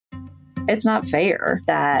it's not fair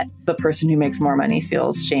that the person who makes more money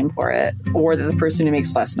feels shame for it, or that the person who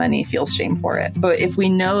makes less money feels shame for it. But if we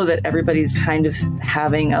know that everybody's kind of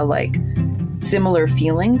having a similar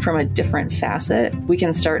feeling from a different facet, we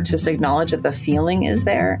can start to just acknowledge that the feeling is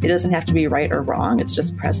there. It doesn't have to be right or wrong. It's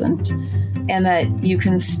just present. And that you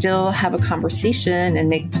can still have a conversation and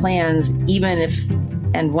make plans, even if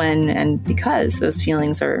and when and because those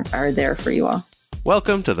feelings are there for you all.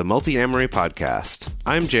 Welcome to the Multi-Amory Podcast.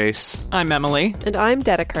 I'm Jace. I'm Emily. And I'm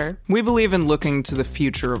Dedeker. We believe in looking to the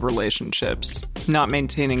future of relationships, not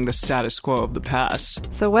maintaining the status quo of the past.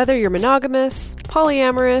 So whether you're monogamous,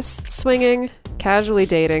 polyamorous, swinging, casually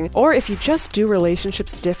dating, or if you just do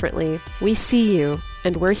relationships differently, we see you,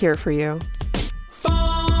 and we're here for you.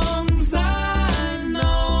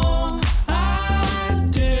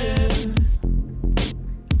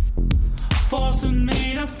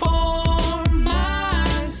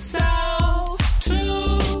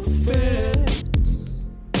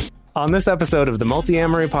 On this episode of the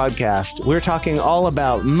Multi-Amory Podcast, we're talking all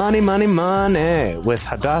about money with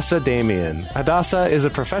Hadassah Damian. Hadassah is a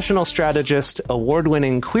professional strategist,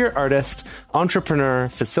 award-winning queer artist, entrepreneur,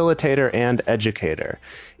 facilitator, and educator.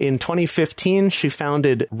 In 2015, she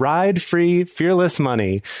founded Ride Free Fearless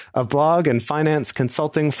Money, a blog and finance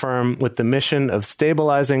consulting firm with the mission of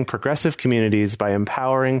stabilizing progressive communities by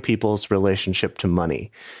empowering people's relationship to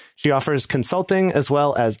money. She offers consulting as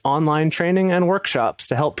well as online training and workshops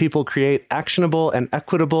to help people create actionable and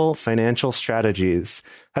equitable financial strategies.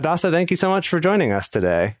 Hadassah, thank you so much for joining us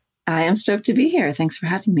today. I am stoked to be here. Thanks for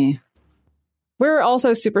having me. We're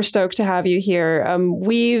also super stoked to have you here.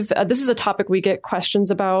 This is a topic we get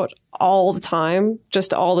questions about all the time,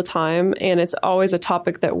 just all the time. And it's always a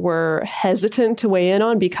topic that we're hesitant to weigh in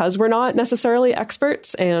on because we're not necessarily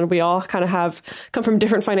experts. And we all kind of come from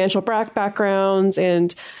different financial backgrounds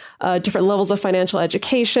and different levels of financial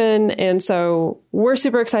education. And so we're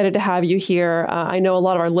super excited to have you here. I know a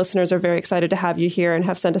lot of our listeners are very excited to have you here and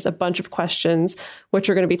have sent us a bunch of questions, which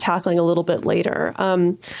we're going to be tackling a little bit later.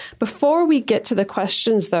 Before we get to the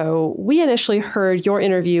questions, though, we initially heard your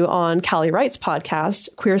interview on Callie Wright's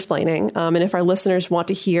podcast, Queersplaining. And if our listeners want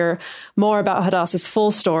to hear more about Hadassah's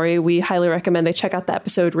full story, we highly recommend they check out the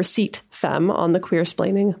episode Receipt Femme on the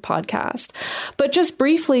Queersplaining podcast. But just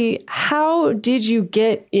briefly, how did you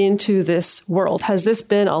get into this world? Has this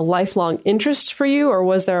been a lifelong interest for you, or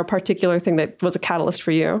was there a particular thing that was a catalyst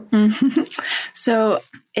for you? So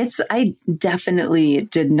I definitely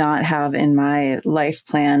did not have in my life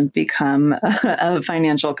plan become a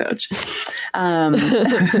financial coach. I'm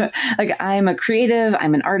a creative,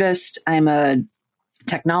 I'm an artist, I'm a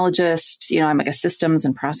technologist, I'm like a systems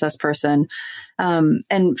and process person.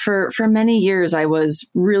 And for many years, I was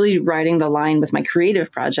really riding the line with my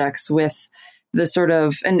creative projects with the sort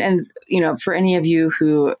of, and for any of you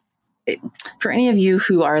who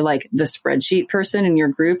are like the spreadsheet person in your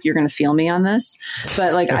group, you're going to feel me on this.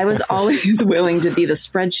 But I was always willing to be the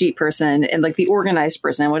spreadsheet person and the organized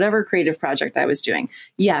person, whatever creative project I was doing.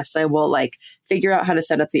 Yes, I will figure out how to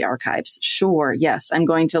set up the archives. Sure. Yes, I'm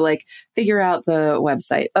going to figure out the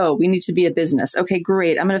website. Oh, we need to be a business. Okay,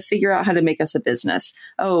 great. I'm going to figure out how to make us a business.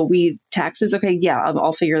 Oh, taxes. Okay. Yeah,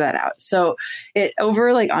 I'll figure that out. So it over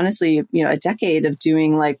honestly, a decade of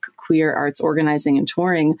doing queer arts organizing and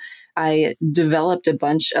touring, I developed a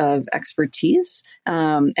bunch of expertise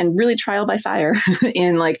and really trial by fire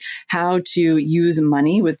in how to use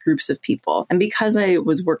money with groups of people. And because I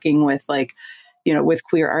was working with with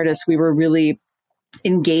queer artists, we were really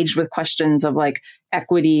engaged with questions of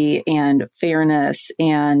equity and fairness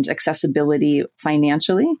and accessibility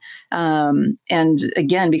financially. And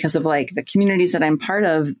again, because of the communities that I'm part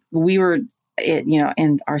of, we were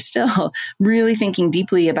and are still really thinking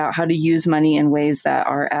deeply about how to use money in ways that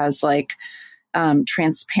are as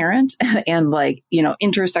transparent and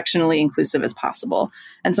intersectionally inclusive as possible.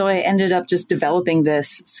 And so I ended up just developing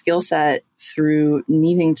this skill set through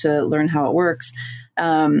needing to learn how it works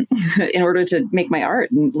in order to make my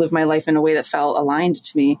art and live my life in a way that felt aligned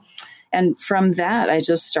to me. And from that, I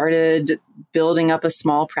just started building up a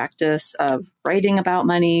small practice of writing about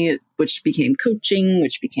money, which became coaching,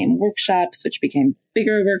 which became workshops, which became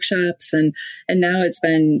bigger workshops. And now it's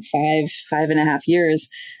been 5.5 years.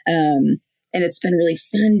 And it's been really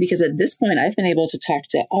fun because at this point, I've been able to talk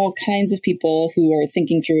to all kinds of people who are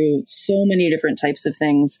thinking through so many different types of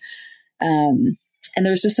things. And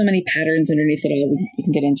there's just so many patterns underneath it all. We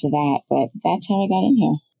can get into that, but that's how I got in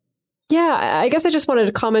here. Yeah, I guess I just wanted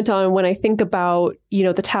to comment on when I think about,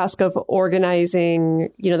 the task of organizing,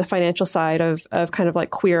 the financial side of kind of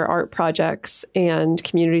queer art projects and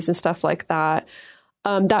communities and stuff like that.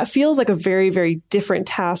 that feels like a very, very different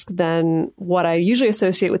task than what I usually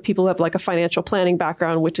associate with people who have like a financial planning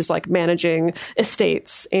background, which is like managing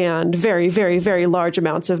estates and very, very, very large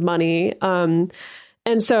amounts of money.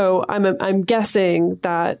 And so I'm guessing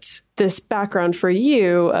that this background for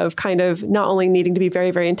you of kind of not only needing to be very,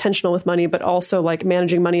 very intentional with money, but also like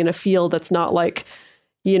managing money in a field that's not like,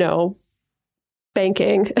 you know,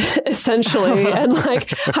 banking essentially and like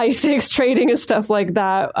high stakes trading and stuff like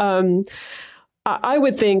that. I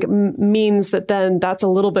would think means that then that's a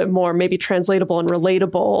little bit more maybe translatable and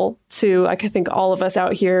relatable to, I think, all of us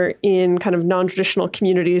out here in kind of non-traditional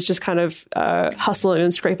communities, just kind of hustling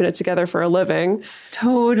and scraping it together for a living.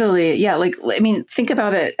 Totally. Yeah. Like, I mean, think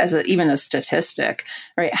about it as even a statistic,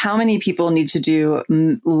 right? How many people need to do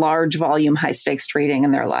large volume, high stakes trading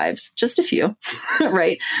in their lives? Just a few,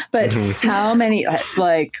 right? But how many,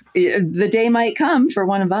 like the day might come for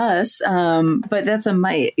one of us, but that's a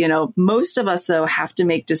might, you know, most of us though have to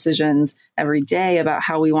make decisions every day about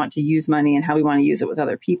how we want to use money and how we want to use it with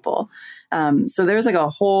other people. So there's like a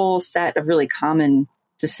whole set of really common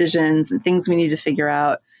decisions and things we need to figure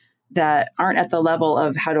out that aren't at the level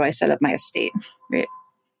of how do I set up my estate, right?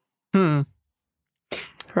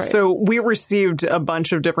 Right. So we received a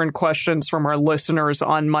bunch of different questions from our listeners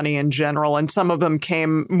on money in general, and some of them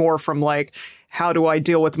came more from like, how do I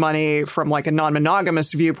deal with money from like a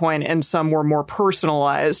non-monogamous viewpoint, and some were more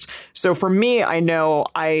personalized. So for me, I know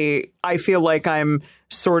I feel like I'm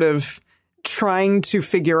sort of trying to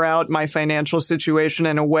figure out my financial situation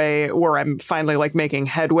in a way where I'm finally like making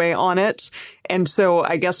headway on it. And so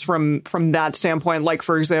I guess from that standpoint, like,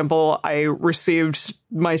 for example, I received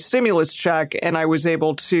my stimulus check and I was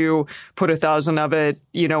able to put $1,000 of it,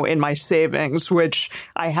 you know, in my savings, which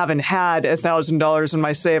I haven't had $1,000 in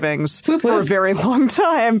my savings for a very long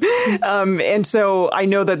time. And so I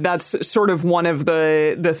know that that's sort of one of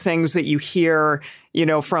the things that you hear, you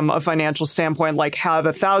know, from a financial standpoint, like have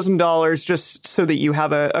 $1,000 just so that you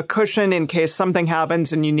have a cushion in case something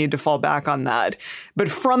happens and you need to fall back on that. But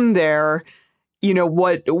from there, you know,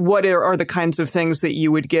 what are the kinds of things that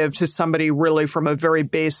you would give to somebody really from a very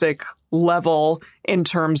basic level in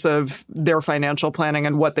terms of their financial planning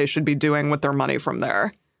and what they should be doing with their money from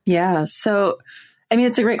there? Yeah. So, I mean,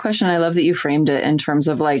 it's a great question. I love that you framed it in terms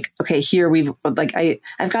of like, okay, here we've like,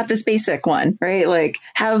 I've got this basic one, right? Like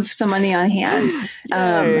have some money on hand.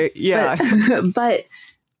 Yeah. But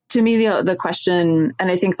to me, the question,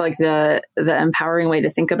 and I think like the empowering way to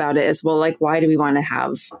think about it is, well, like, why do we want to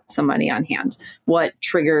have some money on hand? What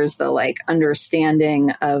triggers the like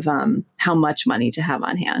understanding of how much money to have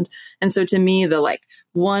on hand? And so to me, the like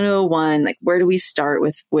 101, like where do we start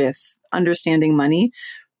with understanding money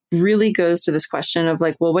really goes to this question of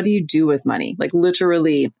like, well, what do you do with money? Like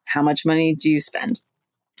literally, how much money do you spend?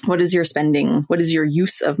 What is your spending? What does your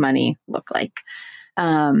use of money look like?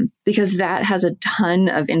 Because that has a ton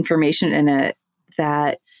of information in it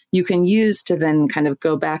that you can use to then kind of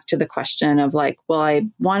go back to the question of like, well, I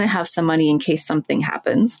want to have some money in case something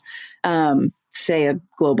happens, say a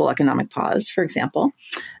global economic pause, for example.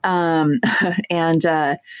 You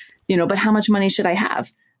know, but how much money should I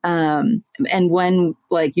have? And when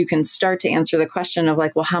like you can start to answer the question of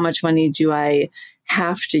like, well, how much money do I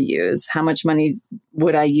have to use? How much money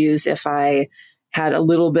would I use if I had a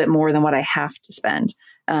little bit more than what I have to spend?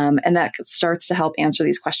 And that starts to help answer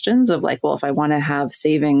these questions of like, well, if I want to have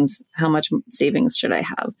savings, how much savings should I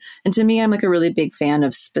have? And to me, I'm like a really big fan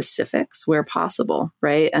of specifics where possible,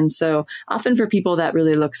 right? And so often for people that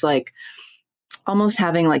really looks like almost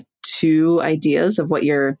having like two ideas of what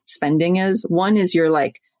your spending is. One is your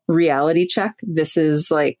like reality check. This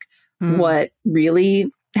is like what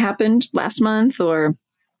really happened last month or,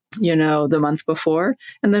 you know, the month before.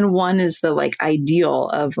 And then one is the like ideal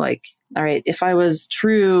of like, all right, if I was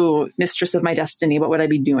true mistress of my destiny, what would I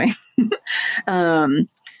be doing?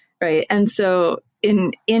 Right. And so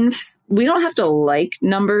we don't have to like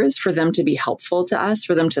numbers for them to be helpful to us,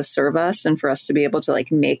 for them to serve us and for us to be able to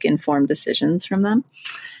like make informed decisions from them.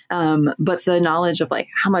 But the knowledge of like,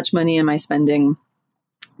 how much money am I spending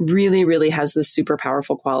really, really has this super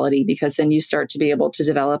powerful quality, because then you start to be able to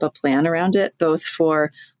develop a plan around it, both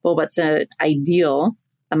for, well, what's an ideal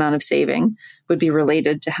amount of saving would be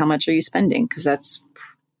related to how much are you spending? Because that's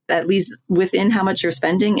at least within how much you're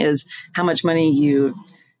spending is how much money you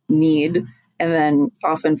need. And then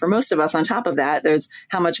often for most of us on top of that, there's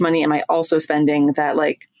how much money am I also spending that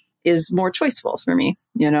like is more choiceful for me,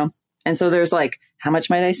 you know? And so there's like, how much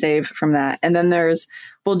might I save from that? And then there's,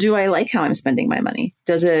 well, do I like how I'm spending my money?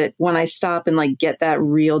 Does it, when I stop and like get that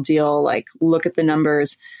real deal, like look at the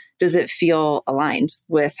numbers, does it feel aligned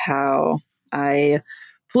with how I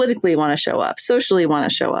politically want to show up, socially want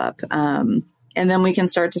to show up? And then we can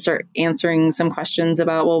start answering some questions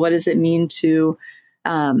about, well, what does it mean to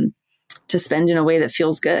spend in a way that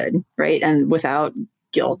feels good, right? And without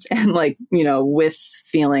guilt and like, with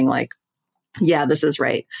feeling like, yeah, this is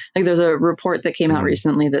right. Like there's a report that came out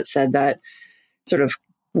recently that said that sort of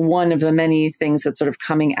one of the many things that's sort of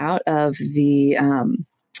coming out of the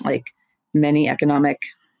like many economic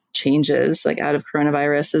changes like out of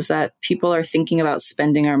coronavirus is that people are thinking about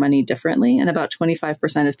spending our money differently. And about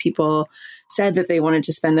 25% of people said that they wanted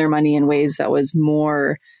to spend their money in ways that was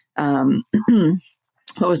more, what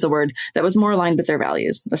was the word? That was more aligned with their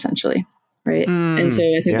values, essentially. Right. And so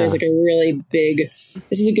I think there's like a really big,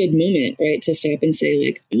 this is a good moment, right, to stop and say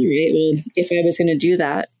like, all right, well, if I was going to do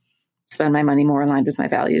that, spend my money more aligned with my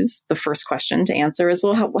values, the first question to answer is,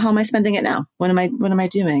 well, how am I spending it now? What am I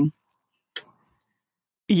doing?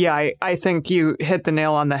 Yeah, I think you hit the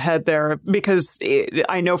nail on the head there, because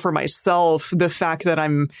I know for myself, the fact that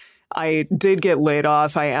I did get laid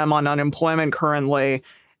off, I am on unemployment currently,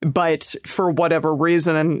 but for whatever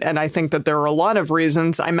reason, and I think that there are a lot of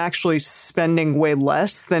reasons, I'm actually spending way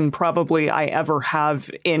less than probably I ever have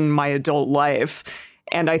in my adult life.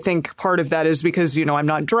 And I think part of that is because, I'm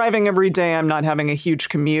not driving every day. I'm not having a huge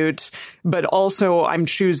commute, but also I'm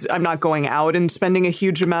not going out and spending a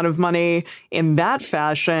huge amount of money in that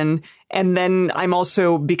fashion. And then I'm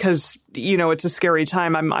also, because, it's a scary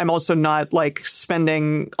time, I'm also not like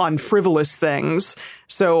spending on frivolous things.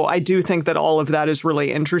 So I do think that all of that is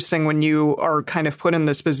really interesting when you are kind of put in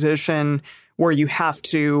this position where you have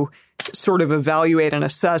to sort of evaluate and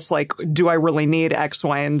assess, like, do I really need X,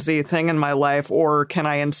 Y, and Z thing in my life, or can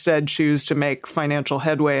I instead choose to make financial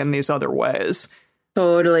headway in these other ways?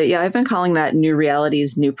 Totally. Yeah, I've been calling that new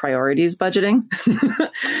realities, new priorities budgeting,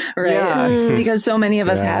 right? Yeah. Because so many of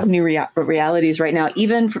us have new realities right now,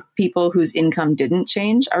 even for people whose income didn't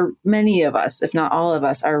change. Many of us, if not all of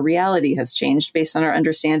us, our reality has changed based on our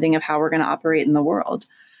understanding of how we're going to operate in the world,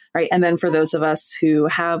 right? And then for those of us who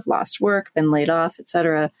have lost work, been laid off, et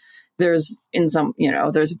cetera, there's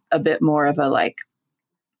there's a bit more of a like,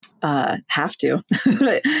 have to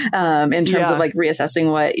in terms of like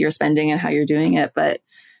reassessing what you're spending and how you're doing it. But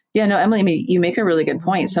yeah, no, Emily, you make a really good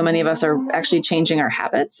point. So many of us are actually changing our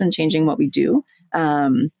habits and changing what we do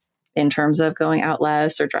in terms of going out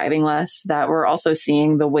less or driving less, that we're also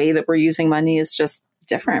seeing the way that we're using money is just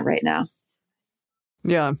different right now.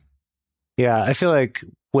 Yeah. Yeah. I feel like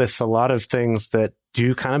with a lot of things that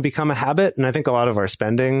do kind of become a habit, and I think a lot of our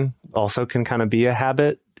spending also can kind of be a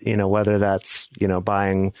habit, whether that's,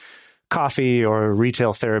 buying coffee or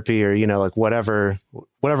retail therapy or, like whatever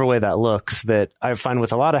way that looks, that I find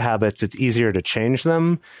with a lot of habits, it's easier to change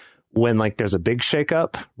them when like there's a big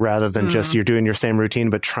shakeup rather than just you're doing your same routine,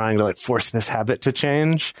 but trying to like force this habit to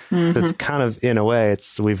change. So it's kind of, in a way,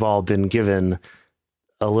 we've all been given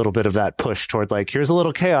a little bit of that push toward like, here's a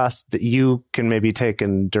little chaos that you can maybe take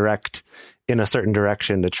and direct in a certain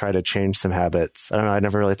direction to try to change some habits. I don't know. I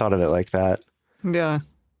never really thought of it like that. Yeah.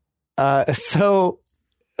 So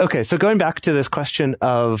going back to this question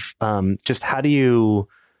of just how do you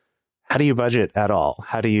budget at all?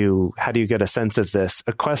 How do you get a sense of this?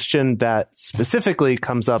 A question that specifically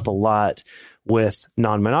comes up a lot with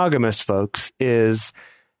non-monogamous folks is,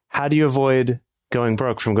 how do you avoid going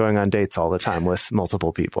broke from going on dates all the time with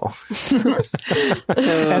multiple people?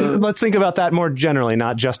 And let's think about that more generally,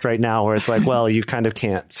 not just right now where it's like, well, you kind of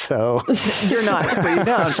can't. So you're not, so you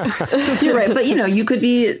don't. You're right. But you could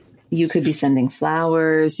be sending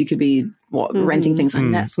flowers. You could be renting things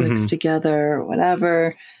on Netflix together or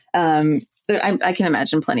whatever. I can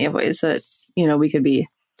imagine plenty of ways that, we could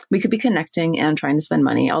be connecting and trying to spend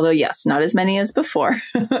money. Although, yes, not as many as before.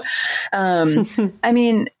 I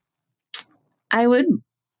mean,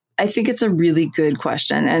 I think it's a really good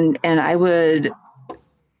question. And I would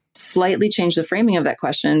slightly change the framing of that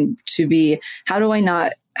question to be, how do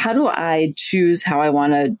I choose how I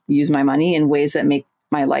want to use my money in ways that make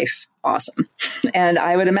my life awesome? And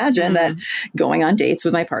I would imagine that going on dates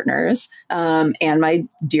with my partners and my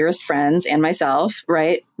dearest friends and myself,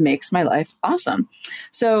 right, makes my life awesome.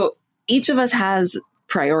 So each of us has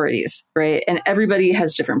priorities, right? And everybody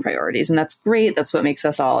has different priorities, and that's great. That's what makes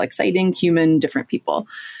us all exciting, human, different people.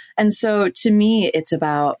 And so to me, it's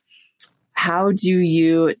about, how do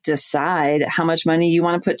you decide how much money you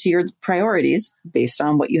want to put to your priorities based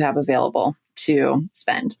on what you have available to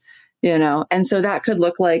spend, And so that could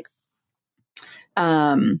look like,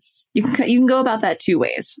 you can go about that two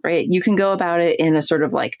ways, right? You can go about it in a sort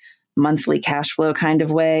of like monthly cash flow kind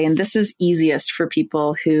of way. And this is easiest for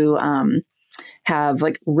people who, have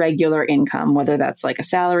like regular income, whether that's like a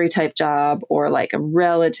salary type job or like a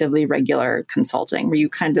relatively regular consulting where you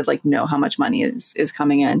kind of like know how much money is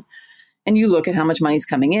coming in. and you look at how much money's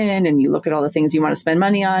coming in and you look at all the things you want to spend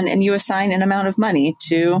money on and you assign an amount of money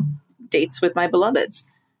to dates with my beloveds,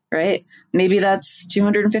 right? Maybe that's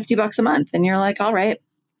 $250 a month. And you're like, all right,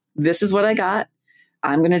 this is what I got.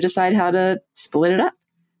 I'm going to decide how to split it up.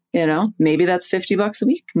 You know, maybe that's $50 a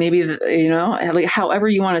week. Maybe, you know, like however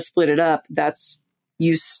you want to split it up, that's,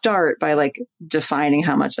 you start by like defining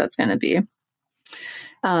how much that's going to be.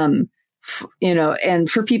 You know, and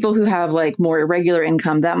for people who have like more irregular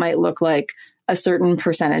income, that might look like a certain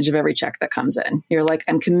percentage of every check that comes in. You're like,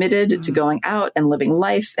 I'm committed to going out and living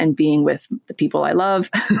life and being with the people I love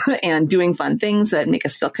and doing fun things that make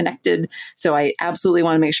us feel connected. So I absolutely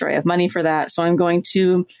want to make sure I have money for that. So I'm going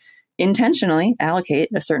to intentionally allocate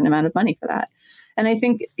a certain amount of money for that. And I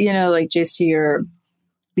think, you know, like Jace, to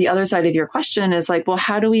the other side of your question is like, well,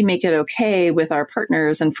 how do we make it okay with our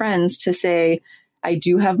partners and friends to say, I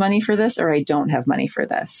do have money for this or I don't have money for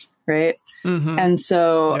this, right? Mm-hmm. And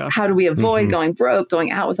so how do we avoid going broke,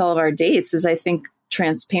 going out with all of our dates is, I think,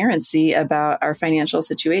 transparency about our financial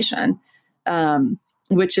situation,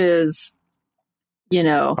 which is, you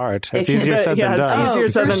know, hard. It's easier said than done. Easier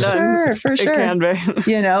said than done. For sure. It can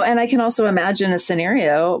be. You know, and I can also imagine a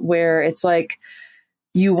scenario where it's like,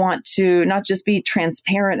 you want to not just be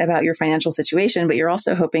transparent about your financial situation, but you're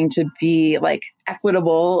also hoping to be like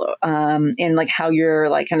equitable in like how you're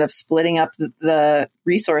like kind of splitting up the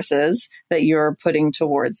resources that you're putting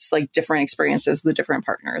towards like different experiences with different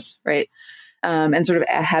partners, right? And sort of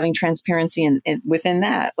having transparency in within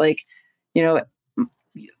that, like, you know,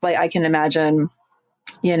 like I can imagine,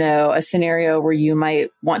 you know, a scenario where you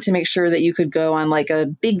might want to make sure that you could go on like a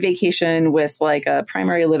big vacation with like a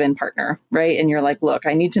primary live-in partner, right? And you're like, look,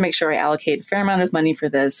 I need to make sure I allocate a fair amount of money for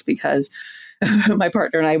this because my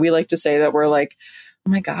partner and I, we like to say that we're like, oh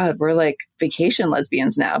my God, we're like vacation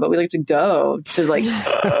lesbians now, but we like to go to like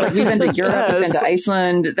we've been to Europe, we've been to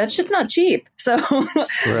Iceland. That shit's not cheap. So,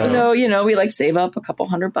 so, you know, we like save up a couple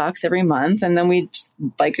 $100 every month and then we just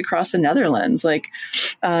bike across the Netherlands, like,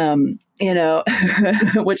 you know,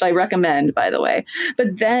 which I recommend, by the way.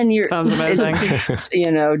 But then sounds amazing.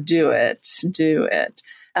 You know, do it.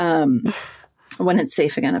 When it's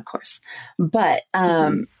safe again, of course. But,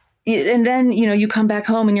 and then, you know, you come back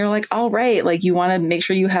home and you're like, all right, like you want to make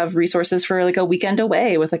sure you have resources for like a weekend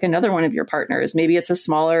away with like another one of your partners. Maybe it's a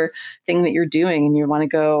smaller thing that you're doing and you want to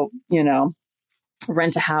go, you know,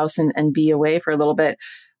 rent a house and be away for a little bit.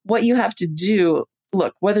 What you have to do,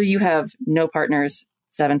 look, whether you have no partners,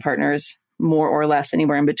 7 partners, more or less,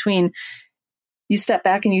 anywhere in between, you step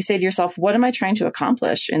back and you say to yourself, what am I trying to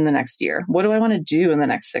accomplish in the next year? What do I want to do in the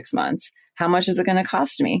next 6 months? How much is it going to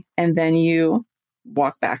cost me? And then you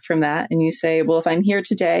walk back from that and you say, well, if I'm here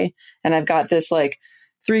today and I've got this like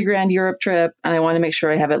 $3,000 Europe trip and I want to make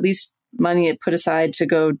sure I have at least money put aside to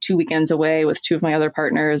go 2 weekends away with 2 of my other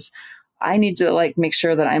partners, I need to like make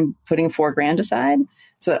sure that I'm putting $4,000 aside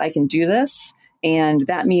so that I can do this. And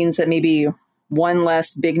that means that maybe one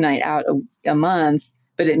less big night out a month,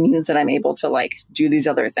 but it means that I'm able to like do these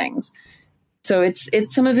other things. So it's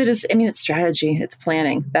some of it is, I mean, it's strategy, it's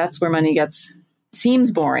planning. That's where money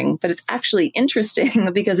seems boring, but it's actually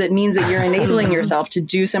interesting because it means that you're enabling yourself to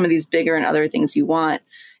do some of these bigger and other things you want.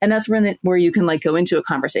 And that's where you can like go into a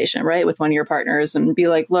conversation, right, with one of your partners and be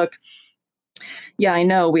like, look, yeah, I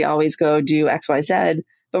know we always go do X, Y, Z,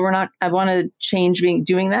 but I want to change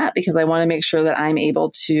doing that because I want to make sure that I'm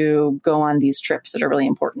able to go on these trips that are really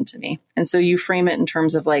important to me. And so you frame it in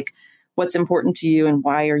terms of like, what's important to you and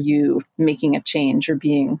why are you making a change or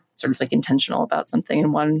being sort of like intentional about something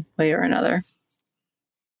in one way or another.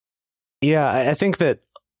 Yeah, I think that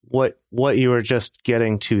what you were just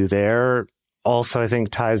getting to there also, I think,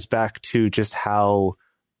 ties back to just how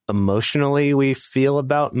emotionally we feel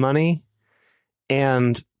about money.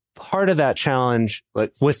 And part of that challenge,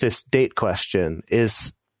 like with this date question,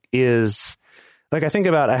 is like I think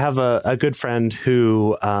about. I have a good friend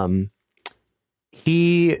who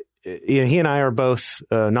he and I are both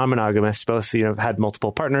non-monogamous, both had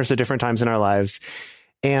multiple partners at different times in our lives.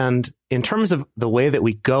 And in terms of the way that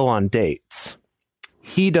we go on dates,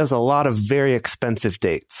 he does a lot of very expensive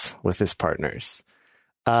dates with his partners.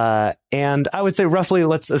 And I would say roughly,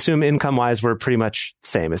 let's assume income wise, we're pretty much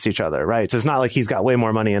same as each other, right? So it's not like he's got way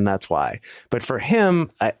more money and that's why. But for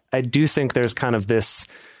him, I do think there's kind of this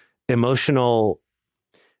emotional,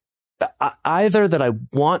 either that I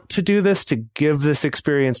want to do this to give this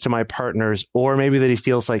experience to my partners, or maybe that he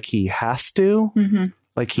feels like he has to. Mm-hmm.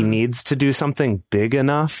 Like he needs to do something big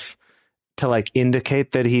enough to like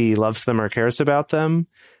indicate that he loves them or cares about them.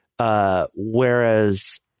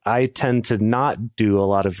 Whereas I tend to not do a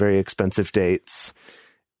lot of very expensive dates.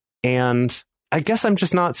 And I guess I'm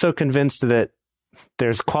just not so convinced that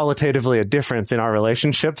there's qualitatively a difference in our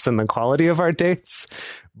relationships and the quality of our dates.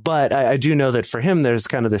 But I do know that for him, there's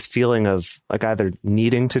kind of this feeling of like either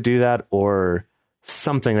needing to do that or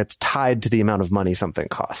something that's tied to the amount of money something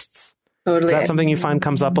costs. Totally. Is that something you find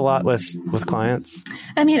comes up a lot with clients?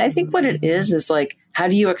 I mean, I think what it is like, how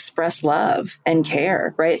do you express love and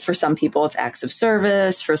care, right? For some people, it's acts of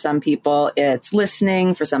service. For some people, it's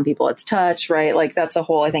listening. For some people, it's touch, right? Like that's a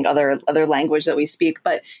whole, I think, other language that we speak.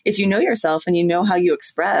 But if you know yourself and you know how you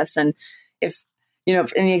express, and if, you know,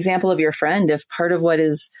 in the example of your friend, if part of what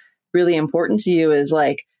is really important to you is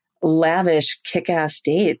like lavish, kick-ass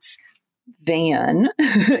dates, van,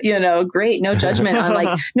 you know, great. No judgment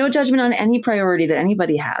on no judgment on any priority that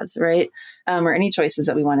anybody has, right? Or any choices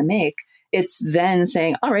that we want to make. It's then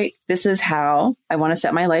saying, all right, this is how I want to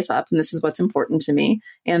set my life up. And this is what's important to me.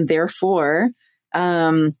 And therefore,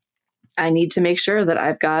 I need to make sure that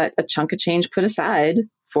I've got a chunk of change put aside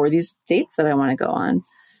for these dates that I want to go on.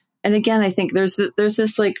 And again, I think there's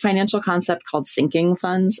this like financial concept called sinking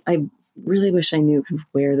funds. I really wish I knew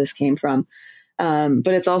where this came from.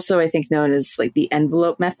 But it's also, I think, known as like the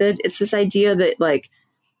envelope method. It's this idea that like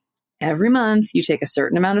every month you take a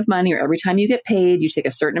certain amount of money, or every time you get paid, you take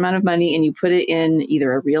a certain amount of money and you put it in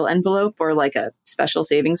either a real envelope or like a special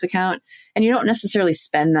savings account. And you don't necessarily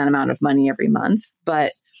spend that amount of money every month.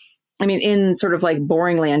 But I mean, in sort of like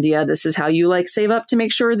boring landia, this is how you like save up to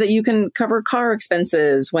make sure that you can cover car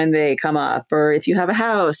expenses when they come up, or if you have a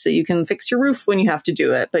house that you can fix your roof when you have to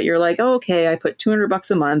do it. But you're like, oh, okay, I put $200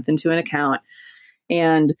 a month into an account.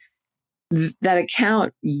 And that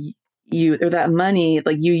account, or that money,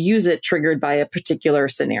 like you use it triggered by a particular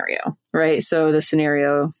scenario, right? So the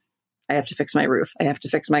scenario, I have to fix my roof, I have to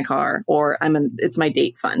fix my car, or it's my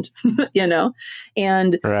date fund, you know?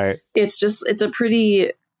 And right. It's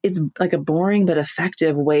like a boring but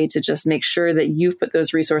effective way to just make sure that you've put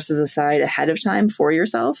those resources aside ahead of time for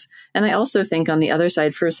yourself. And I also think on the other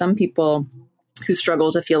side, for some people who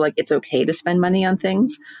struggle to feel like it's okay to spend money on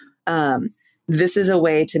things, this is a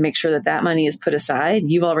way to make sure that that money is put aside.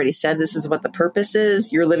 You've already said this is what the purpose is.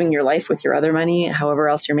 You're living your life with your other money, however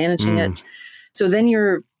else you're managing it. So then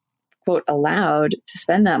you're, quote, allowed to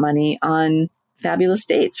spend that money on fabulous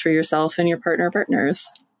dates for yourself and your partner or partners.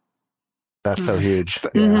 That's so huge.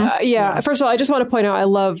 Yeah. First of all, I just want to point out, I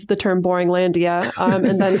love the term boring landia.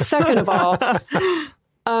 And then second of all,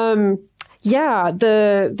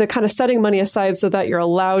 the kind of setting money aside so that you're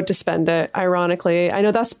allowed to spend it. Ironically, I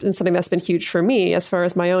know that's been something that's been huge for me as far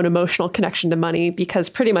as my own emotional connection to money, because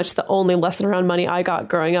pretty much the only lesson around money I got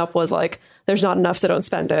growing up was like, there's not enough, so don't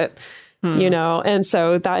spend it, you know? And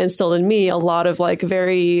so that instilled in me a lot of like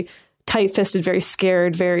very tight-fisted, very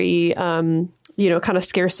scared, very, kind of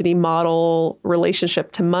scarcity model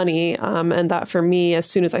relationship to money. And that for me, as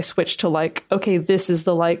soon as I switched to like, okay, this is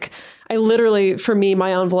the for me,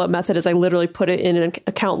 my envelope method is I literally put it in an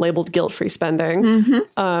account labeled guilt-free spending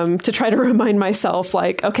to try to remind myself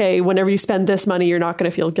like, okay, whenever you spend this money, you're not going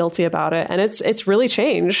to feel guilty about it. And it's really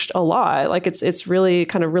changed a lot. Like it's really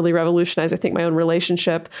kind of really revolutionized, I think, my own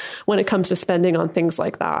relationship when it comes to spending on things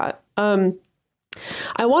like that.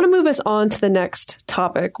 I want to move us on to the next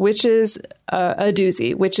topic, which is a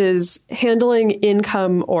doozy, which is handling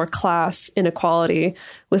income or class inequality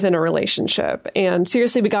within a relationship. And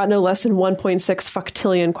seriously, we got no less than 1.6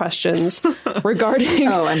 fucktillion questions regarding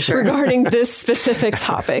regarding this specific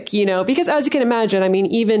topic, you know, because as you can imagine, I mean,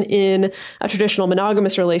 even in a traditional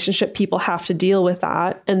monogamous relationship, people have to deal with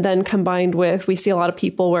that. And then combined with, we see a lot of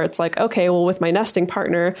people where it's like, okay, well, with my nesting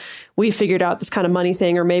partner, we figured out this kind of money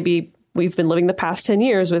thing, or maybe we've been living the past 10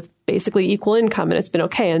 years with basically equal income and it's been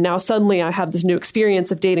okay. And now suddenly I have this new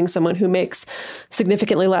experience of dating someone who makes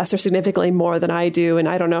significantly less or significantly more than I do. And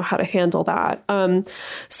I don't know how to handle that.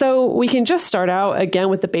 So we can just start out again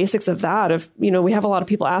with the basics of that. We have a lot of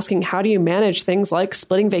people asking, how do you manage things like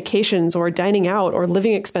splitting vacations or dining out or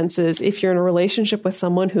living expenses if you're in a relationship with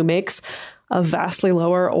someone who makes a vastly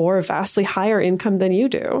lower or vastly higher income than you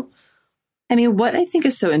do? I mean, what I think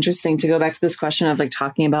is so interesting, to go back to this question of like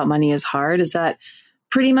talking about money is hard, is that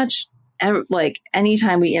pretty much like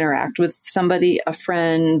anytime we interact with somebody, a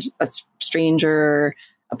friend, a stranger,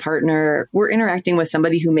 a partner, we're interacting with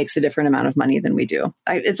somebody who makes a different amount of money than we do.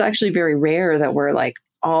 It's actually very rare that we're like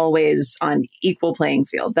always on equal playing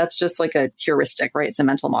field. That's just like a heuristic, right? It's a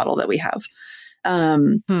mental model that we have.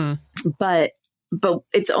 But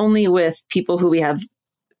it's only with people who we have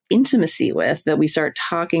intimacy with that we start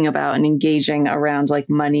talking about and engaging around like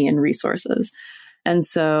money and resources. And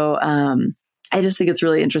so I just think it's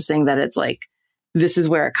really interesting that it's like, this is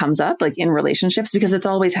where it comes up, like in relationships, because it's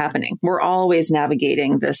always happening. We're always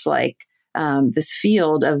navigating this, like this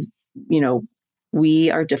field of,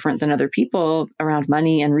 we are different than other people around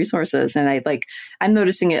money and resources. And I'm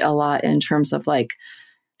noticing it a lot in terms of like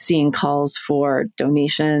seeing calls for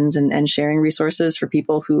donations and sharing resources for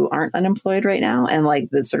people who aren't unemployed right now, and like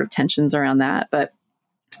the sort of tensions around that. But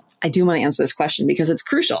I do want to answer this question because it's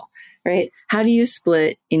crucial, right? How do you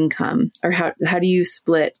split income, or how do you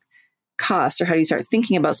split costs, or how do you start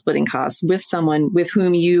thinking about splitting costs with someone with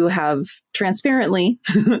whom you have transparently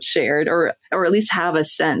shared, or at least have a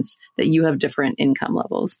sense that you have different income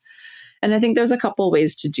levels? And I think there's a couple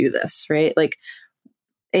ways to do this, right? Like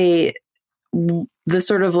the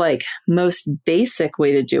sort of like most basic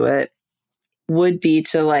way to do it would be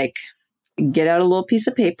to like get out a little piece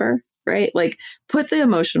of paper, right? Like put the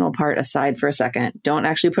emotional part aside for a second. Don't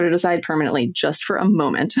actually put it aside permanently, just for a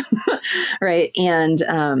moment, right? And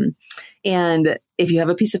if you have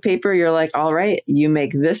a piece of paper, you're like, all right, you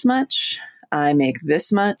make this much, I make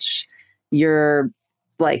this much, your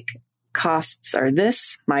like costs are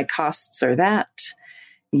this, my costs are that.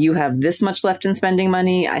 You have this much left in spending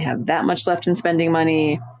money, I have that much left in spending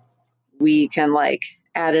money. We can like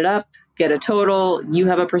add it up, get a total. You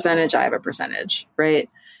have a percentage, I have a percentage, right?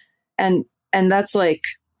 And that's like,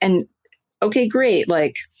 and okay, great.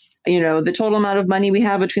 Like, the total amount of money we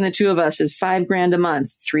have between the two of us is $5,000 a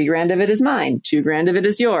month. $3,000 of it is mine. $2,000 of it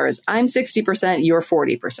is yours. I'm 60%, you're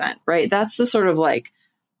 40%, right? That's the sort of like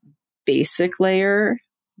basic layer.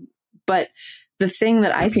 But the thing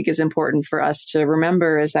that I think is important for us to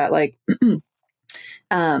remember is that like,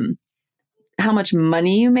 how much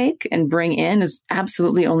money you make and bring in is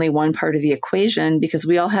absolutely only one part of the equation, because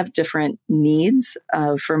we all have different needs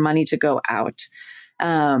for money to go out.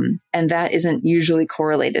 And that isn't usually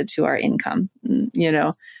correlated to our income,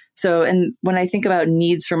 So, and when I think about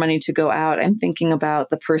needs for money to go out, I'm thinking about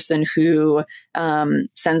the person who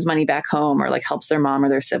sends money back home or like helps their mom or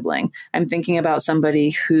their sibling. I'm thinking about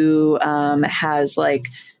somebody who has like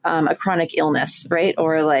a chronic illness, right?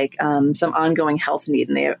 Or like some ongoing health need,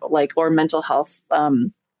 and they like, or mental health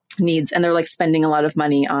needs, and they're like spending a lot of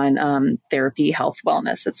money on therapy, health,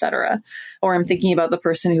 wellness, etc. Or I'm thinking about the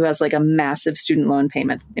person who has like a massive student loan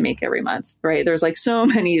payment that they make every month, right? There's like so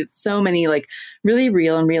many like really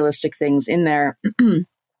real and realistic things in there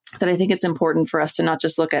that I think it's important for us to not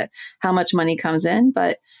just look at how much money comes in,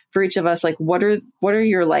 but for each of us, like what are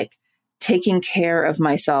your like taking care of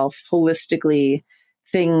myself holistically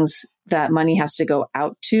things that money has to go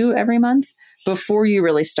out to every month, before you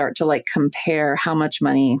really start to like compare how much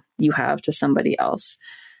money you have to somebody else.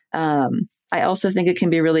 I also think it can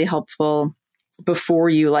be really helpful before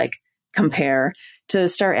you like compare to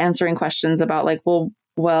start answering questions about like, well,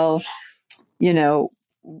 what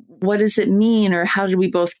does it mean? Or how did we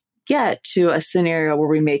both get to a scenario where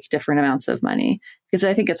we make different amounts of money? Because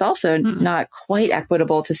I think it's also not quite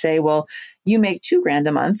equitable to say, well, you make $2,000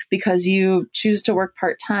 a month because you choose to work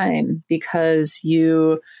part-time, because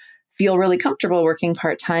you feel really comfortable working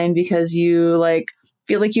part-time, because you like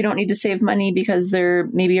feel like you don't need to save money because there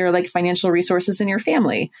maybe are like financial resources in your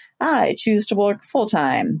family. I choose to work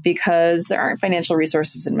full-time because there aren't financial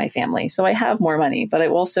resources in my family. So I have more money, but I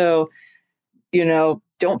also,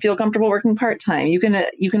 don't feel comfortable working part-time. You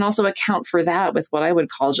can also account for that with what I would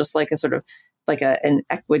call just like a sort of like an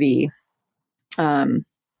equity.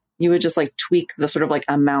 You would just like tweak the sort of like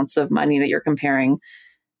amounts of money that you're comparing,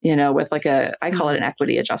 with like I call it an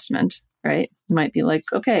equity adjustment, right? You might be like,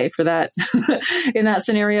 okay, for that, in that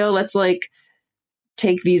scenario, let's like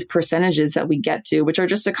take these percentages that we get to, which are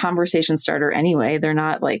just a conversation starter anyway. They're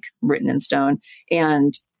not like written in stone,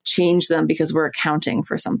 and change them because we're accounting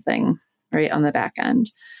for something right on the back end.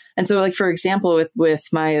 And so like, for example, with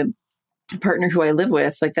my partner who I live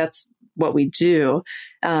with, like that's what we do.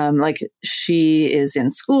 Like she is in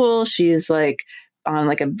school. She's like on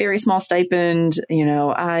like a very small stipend.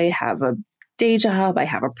 I have a day job. I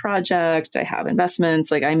have a project. I have investments.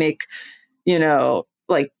 Like I make,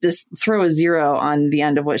 like just throw a zero on the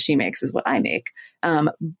end of what she makes is what I make.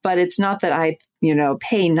 But it's not that I,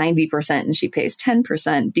 pay 90% and she pays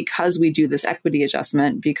 10%, because we do this equity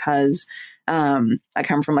adjustment, because I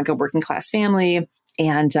come from like a working class family.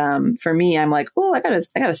 And for me, I'm like, oh, I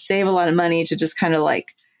gotta save a lot of money to just kind of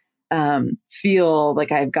like feel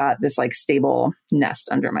like I've got this like stable nest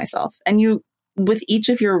under myself. And you, with each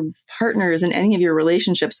of your partners in any of your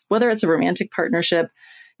relationships, whether it's a romantic partnership,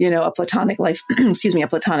 a platonic life, a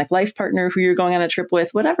platonic life partner who you're going on a trip with,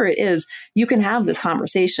 whatever it is, you can have this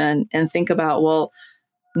conversation and think about, well,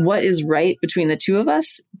 what is right between the two of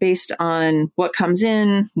us based on what comes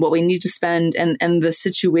in, what we need to spend, and the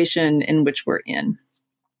situation in which we're in.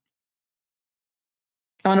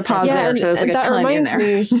 I want to pause there because there's like a ton in there.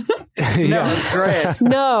 No, it's great.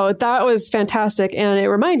 No, that was fantastic. And it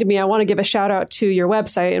reminded me, I want to give a shout out to your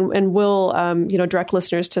website, and we'll, direct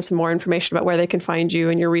listeners to some more information about where they can find you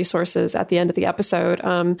and your resources at the end of the episode.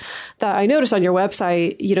 That I noticed on your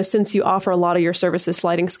website, since you offer a lot of your services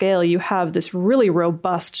sliding scale, you have this really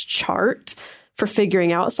robust chart for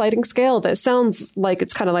figuring out sliding scale that sounds like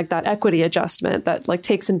it's kind of like that equity adjustment that like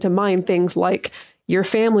takes into mind things like your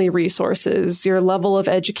family resources, your level of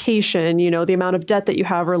education, the amount of debt that you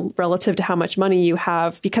have relative to how much money you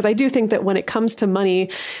have. Because I do think that when it comes to money,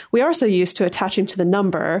 we are so used to attaching to the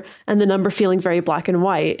number and the number feeling very black and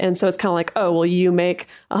white. And so it's kind of like, oh, well, you make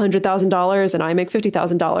 $100,000 and I make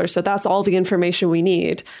 $50,000. So that's all the information we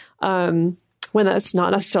need. When that's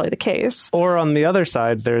not necessarily the case. Or on the other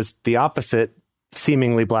side, there's the opposite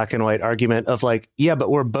seemingly black and white argument of like, yeah, but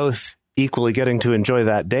we're both equally getting to enjoy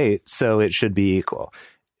that date, so it should be equal.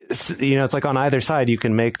 It's like on either side you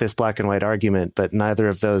can make this black and white argument, but neither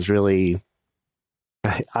of those really,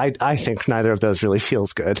 I think neither of those really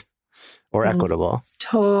feels good or equitable.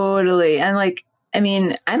 Totally. And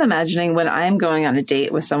I'm imagining when I'm going on a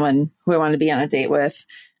date with someone who I want to be on a date with,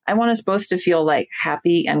 I want us both to feel like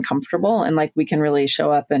happy and comfortable and like we can really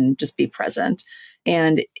show up and just be present.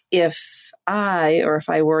 And if I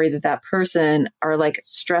worry that person are like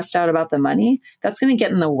stressed out about the money, that's going to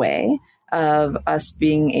get in the way of us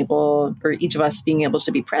being able, or each of us being able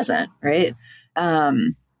to be present, right?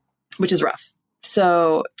 Which is rough.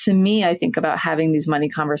 So to me, I think about having these money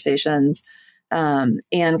conversations and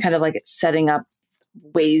kind of like setting up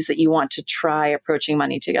ways that you want to try approaching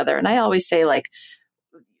money together. And I always say like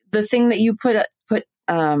the thing that you put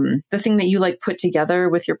the thing that you like put together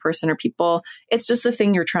with your person or people, it's just the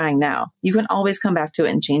thing you're trying now. You can always come back to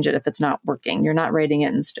it and change it if it's not working. You're not writing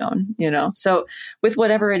it in stone, So with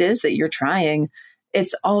whatever it is that you're trying,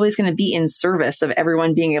 it's always going to be in service of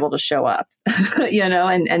everyone being able to show up,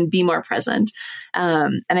 and be more present.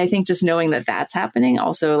 And I think just knowing that that's happening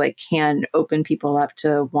also like can open people up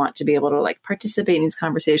to want to be able to like participate in these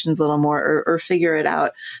conversations a little more or figure it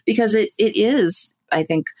out, because it is, I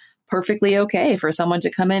think, perfectly okay for someone to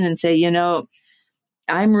come in and say,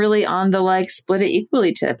 I'm really on the like split it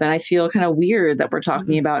equally tip. And I feel kind of weird that we're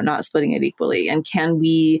talking about not splitting it equally. And can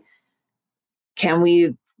we,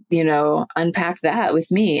 unpack that with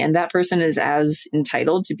me? And that person is as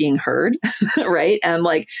entitled to being heard, right? And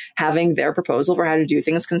like having their proposal for how to do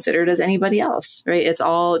things considered as anybody else, right? It's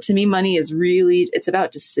all, to me, money is really, it's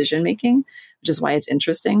about decision making, which is why it's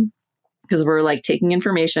interesting, because we're like taking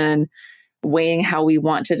information, weighing how we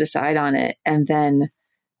want to decide on it, and then,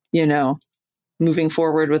 moving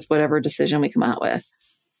forward with whatever decision we come out with.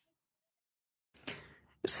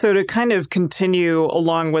 So to kind of continue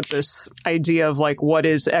along with this idea of like, what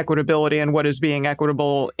is equitability and what is being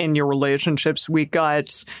equitable in your relationships, we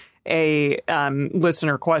got a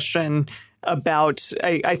listener question about,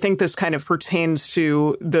 I think this kind of pertains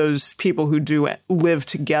to those people who do live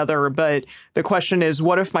together. But the question is,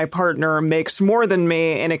 what if my partner makes more than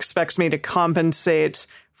me and expects me to compensate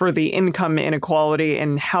for the income inequality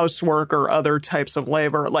in housework or other types of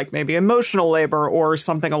labor, like maybe emotional labor or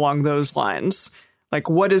something along those lines? Like,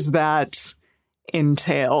 what does that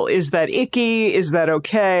entail? Is that icky? Is that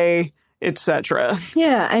okay? Etc.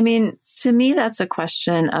 Yeah. I mean, to me, that's a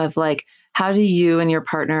question of like, how do you and your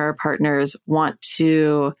partner or partners want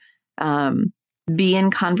to be in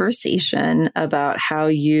conversation about how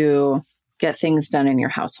you get things done in your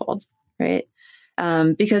household, right?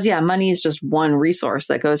 Because money is just one resource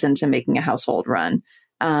that goes into making a household run.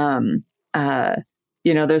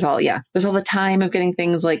 There's all the time of getting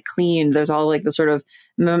things like cleaned. There's all like the sort of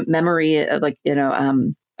memory,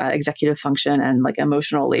 executive function and like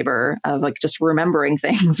emotional labor of like just remembering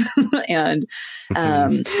things and,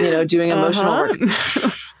 doing emotional work.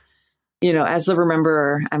 As the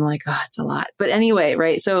rememberer, I'm like, oh, it's a lot. But anyway,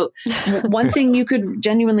 right. So one thing you could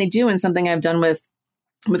genuinely do, and something I've done with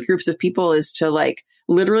groups of people, is to like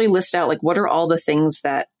literally list out like what are all the things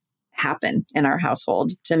that happen in our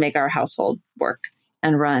household to make our household work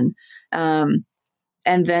and run. And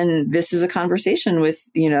then this is a conversation with,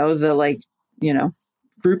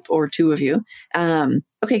 group or two of you.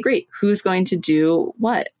 Okay, great. Who's going to do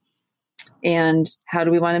what? And how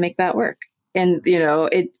do we want to make that work? And,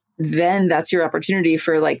 then that's your opportunity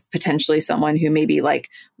for like potentially someone who maybe like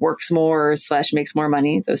works more / makes more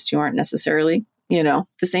money. Those two aren't necessarily, the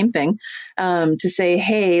same thing. To say,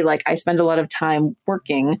 hey, like I spend a lot of time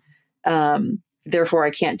working. Therefore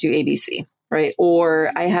I can't do ABC. Right.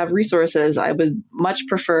 Or I have resources. I would much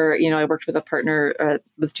prefer, I worked with a partner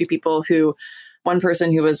with two people one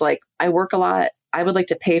person who was like, I work a lot. I would like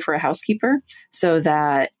to pay for a housekeeper so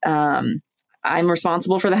that I'm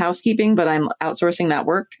responsible for the housekeeping, but I'm outsourcing that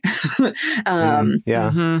work.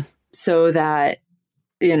 So that,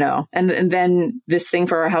 you know, and then this thing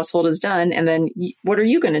for our household is done. And then what are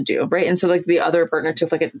you going to do? Right. And so like the other partner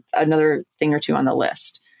took like another thing or two on the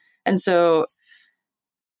list. And so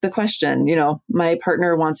the question, you know, my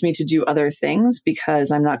partner wants me to do other things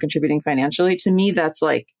because I'm not contributing financially. To me, that's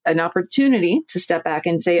like an opportunity to step back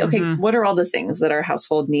and say, okay, what are all the things that our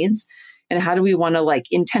household needs? And how do we want to like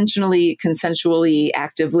intentionally, consensually,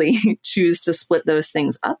 actively choose to split those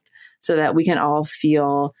things up so that we can all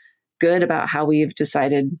feel good about how we've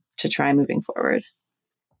decided to try moving forward?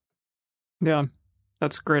 Yeah,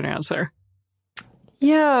 that's a great answer.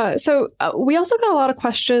 Yeah. So we also got a lot of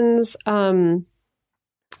questions, you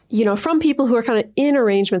know, from people who are kind of in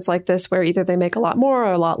arrangements like this, where either they make a lot more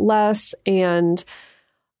or a lot less. And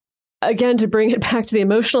again, to bring it back to the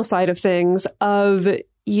emotional side of things of,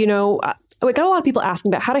 you know, we got a lot of people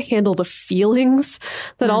asking about how to handle the feelings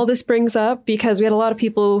that all this brings up, because we had a lot of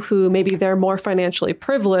people who maybe they're more financially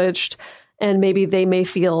privileged and maybe they may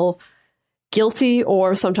feel guilty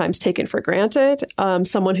or sometimes taken for granted.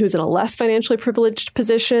 Someone who's in a less financially privileged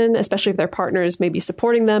position, especially if their partner is maybe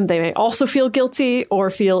supporting them, they may also feel guilty or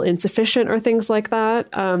feel insufficient or things like that.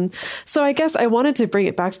 So I guess I wanted to bring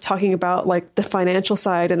it back to talking about like the financial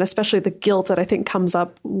side and especially the guilt that I think comes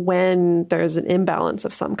up when there's an imbalance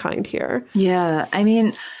of some kind here. Yeah. I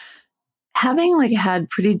mean, having like had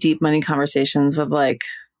pretty deep money conversations with like,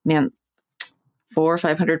 man, 400 or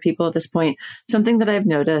 500 people at this point, something that I've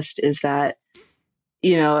noticed is that,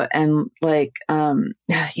 you know, and like,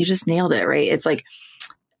 you just nailed it, right? It's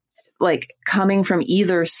like coming from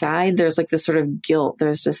either side, there's like this sort of guilt,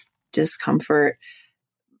 there's just discomfort.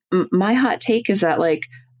 My hot take is that like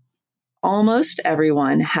almost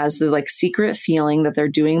everyone has the like secret feeling that they're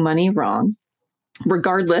doing money wrong,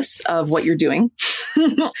 regardless of what you're doing.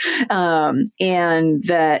 And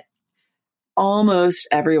that almost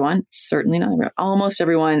everyone, certainly not everyone, almost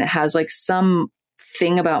everyone has like some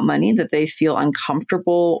thing about money that they feel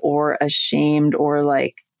uncomfortable or ashamed or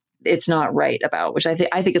like it's not right about, which I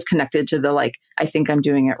think is connected to the like, I think I'm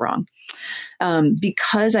doing it wrong.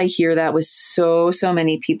 Because I hear that with so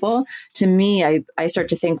many people, to me, I start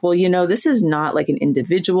to think, well, you know, this is not like an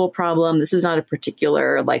individual problem. This is not a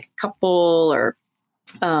particular like couple or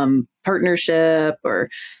partnership or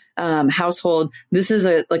household. This is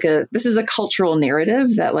a cultural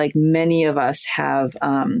narrative that like many of us have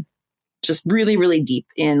just really, really deep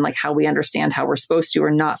in like how we understand how we're supposed to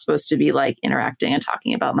or not supposed to be like interacting and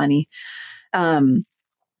talking about money. And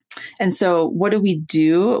so what do we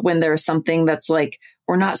do when there's something that's like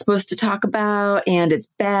we're not supposed to talk about and it's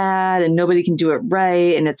bad and nobody can do it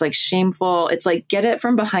right and it's like shameful? It's like get it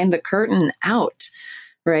from behind the curtain out.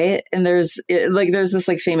 Right. And there's this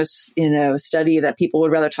like famous, you know, study that people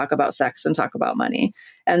would rather talk about sex than talk about money.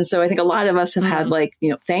 And so I think a lot of us have had like,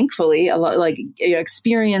 you know, thankfully a lot like you know,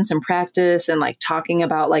 experience and practice and like talking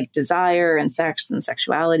about like desire and sex and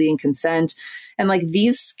sexuality and consent. And like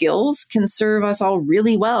these skills can serve us all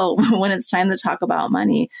really well when it's time to talk about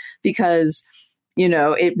money, because you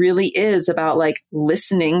know, it really is about like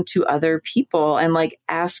listening to other people and like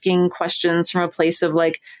asking questions from a place of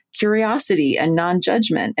like curiosity and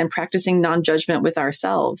non-judgment and practicing non-judgment with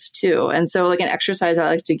ourselves too. And so like an exercise I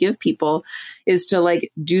like to give people is to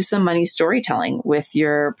like do some money storytelling with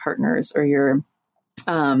your partners or your,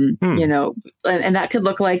 you know, and that could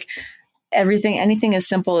look like anything as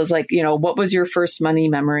simple as like, you know, what was your first money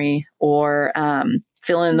memory or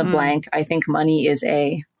fill in the blank. I think money is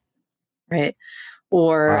right.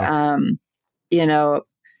 Or, wow. You know,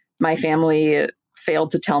 my family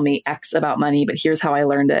failed to tell me X about money, but here's how I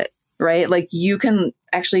learned it, right? Like you can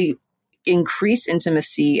actually increase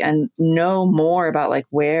intimacy and know more about like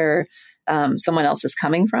where someone else is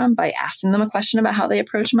coming from by asking them a question about how they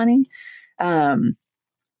approach money.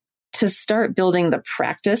 To start building the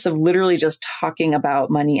practice of literally just talking about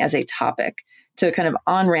money as a topic, to kind of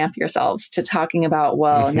on-ramp yourselves to talking about,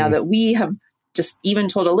 well, now that we have just even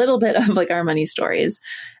told a little bit of like our money stories,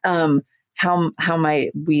 how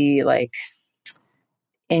might we like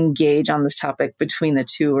engage on this topic between the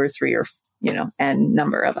 2 or 3 or, you know, n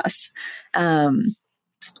number of us. And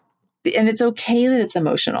it's okay that it's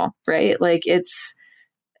emotional, right? Like it's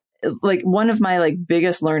like one of my like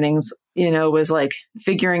biggest learnings, you know, was like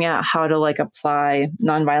figuring out how to like apply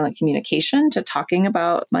nonviolent communication to talking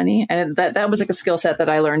about money. And that was like a skill set that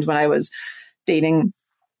I learned when I was dating,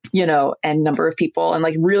 you know, and number of people, and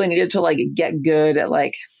like really needed to like get good at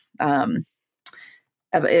like,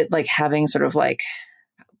 like having sort of like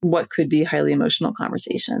what could be highly emotional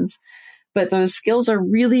conversations. But those skills are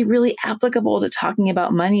really, really applicable to talking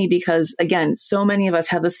about money because, again, so many of us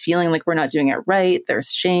have this feeling like we're not doing it right.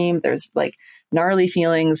 There's shame. There's like gnarly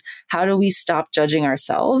feelings. How do we stop judging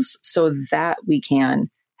ourselves so that we can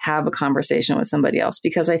have a conversation with somebody else?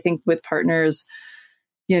 Because I think with partners,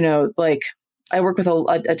 like I work with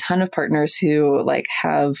a ton of partners who like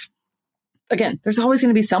have, again, there's always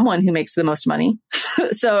going to be someone who makes the most money.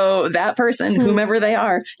 So that person, whomever they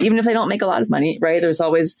are, even if they don't make a lot of money, right? There's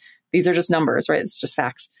always, these are just numbers, right? It's just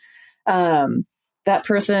facts. That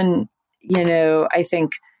person, I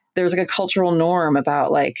think there's like a cultural norm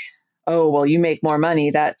about like, oh, well, you make more money.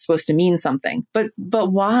 That's supposed to mean something. But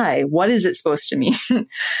why? What is it supposed to mean?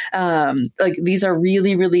 Like these are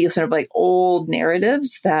really, really sort of like old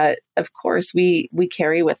narratives that, of course, we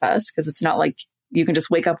carry with us because it's not like you can just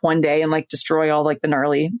wake up one day and like destroy all like the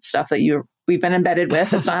gnarly stuff that we've been embedded with.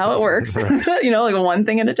 That's not how it works. Like one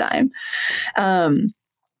thing at a time.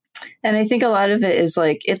 And I think a lot of it is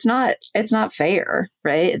like, it's not fair,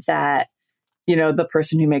 right? That, the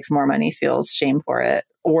person who makes more money feels shame for it,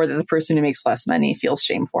 or that the person who makes less money feels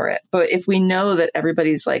shame for it. But if we know that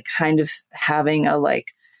everybody's like kind of having a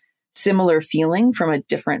like similar feeling from a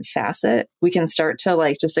different facet, we can start to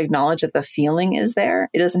like just acknowledge that the feeling is there.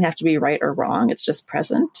 It doesn't have to be right or wrong. It's just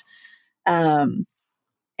present. And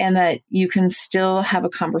that you can still have a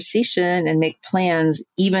conversation and make plans,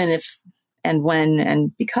 even if and when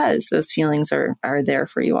and because those feelings are there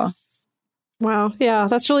for you all. Wow. Yeah,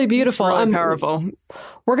 that's really beautiful. It's really powerful.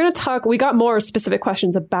 We're going to talk, we got more specific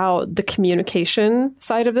questions about the communication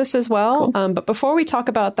side of this as well. Cool. But before we talk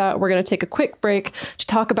about that, we're going to take a quick break to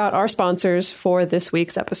talk about our sponsors for this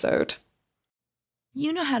week's episode.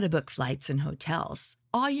 You know how to book flights and hotels.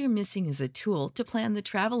 All you're missing is a tool to plan the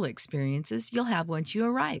travel experiences you'll have once you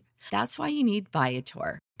arrive. That's why you need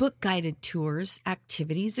Viator. Book guided tours,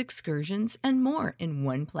 activities, excursions, and more in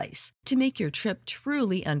one place to make your trip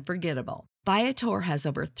truly unforgettable. Viator has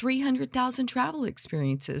over 300,000 travel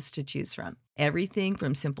experiences to choose from. Everything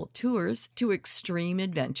from simple tours to extreme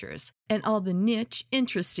adventures and all the niche,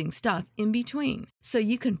 interesting stuff in between. So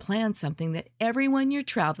you can plan something that everyone you're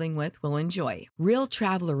traveling with will enjoy. Real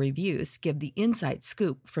traveler reviews give the inside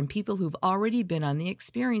scoop from people who've already been on the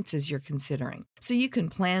experiences you're considering. So you can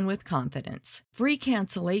plan with confidence. Free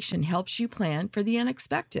cancellation helps you plan for the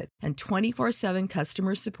unexpected. And 24/7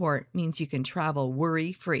 customer support means you can travel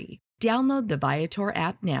worry-free. Download the Viator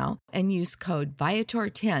app now and use code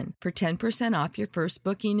Viator10 for 10% off your first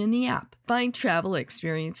booking in the app. Find travel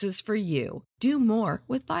experiences for you. Do more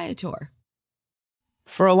with Viator.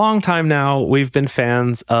 For a long time now, we've been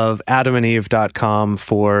fans of AdamandEve.com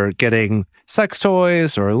for getting sex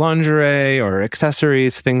toys or lingerie or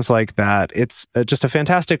accessories, things like that. It's just a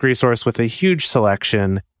fantastic resource with a huge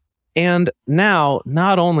selection. And now,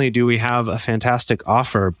 not only do we have a fantastic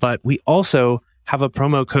offer, but we also have a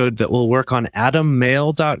promo code that will work on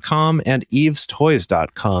AdamMail.com and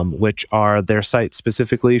EvesToys.com, which are their sites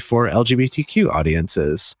specifically for LGBTQ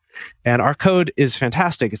audiences. And our code is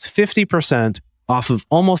fantastic. It's 50% off of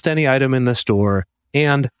almost any item in the store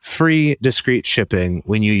and free discreet shipping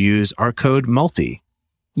when you use our code MULTI.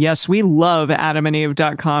 Yes, we love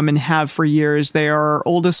AdamandEve.com and have for years. They are our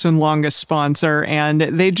oldest and longest sponsor, and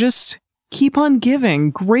they just keep on giving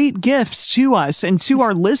great gifts to us and to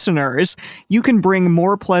our listeners. You can bring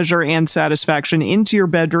more pleasure and satisfaction into your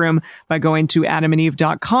bedroom by going to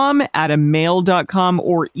AdamandEve.com, AdamMail.com,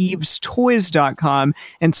 or EvesToys.com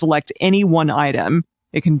and select any one item.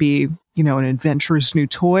 It can be, an adventurous new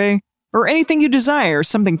toy or anything you desire,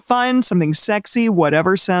 something fun, something sexy,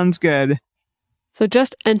 whatever sounds good. So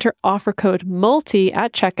just enter offer code MULTI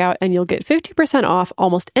at checkout and you'll get 50% off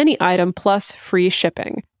almost any item plus free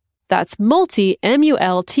shipping. That's MULTI,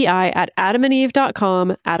 M-U-L-T-I, at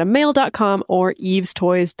AdamandEve.com, AdamMail.com, or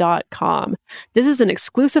EvesToys.com. This is an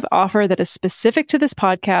exclusive offer that is specific to this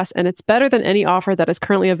podcast, and it's better than any offer that is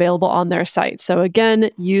currently available on their site. So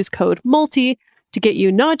again, use code MULTI to get you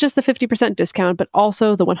not just the 50% discount, but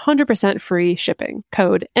also the 100% free shipping.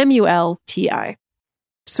 Code MULTI.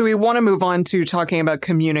 So we want to move on to talking about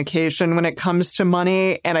communication when it comes to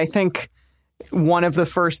money, and I think one of the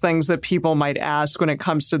first things that people might ask when it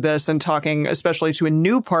comes to this and talking, especially to a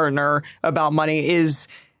new partner about money, is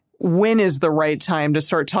when is the right time to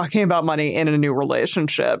start talking about money in a new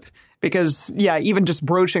relationship? Because, even just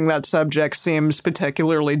broaching that subject seems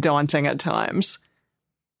particularly daunting at times.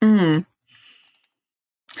 That's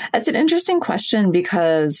an interesting question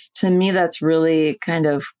because to me, that's really kind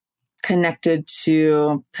of connected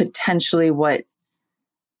to potentially what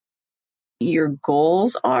your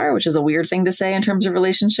goals are, which is a weird thing to say in terms of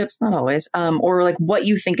relationships, not always, or like what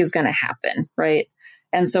you think is going to happen, right?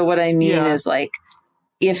 And so what I mean is like,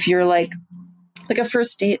 if you're like a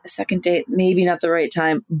first date, a second date, maybe not the right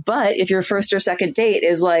time. But if your first or second date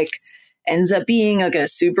is like, ends up being like a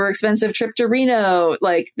super expensive trip to Reno,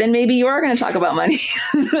 like, then maybe you are going to talk about money,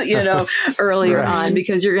 earlier Right. on,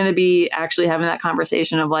 because you're going to be actually having that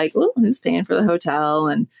conversation of like, well, who's paying for the hotel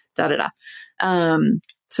and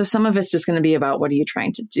so some of it's just going to be about what are you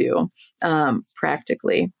trying to do,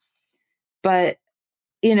 practically. But,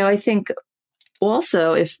 I think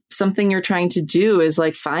also if something you're trying to do is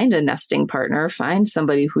like find a nesting partner, find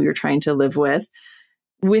somebody who you're trying to live with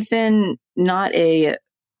within not a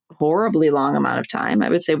horribly long amount of time, I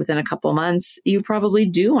would say within a couple months, you probably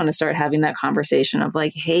do want to start having that conversation of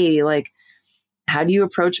like, hey, like, how do you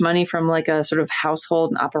approach money from like a sort of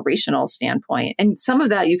household and operational standpoint? And some of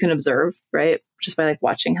that you can observe, right? Just by like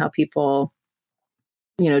watching how people,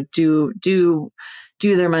 do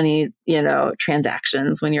their money,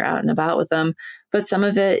 transactions when you're out and about with them. But some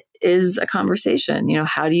of it is a conversation.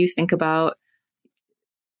 How do you think about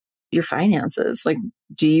your finances? Like,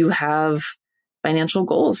 do you have financial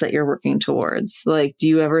goals that you're working towards? Like, do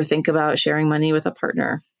you ever think about sharing money with a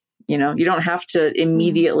partner? You don't have to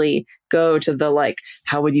immediately go to the like,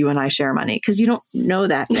 how would you and I share money? Because you don't know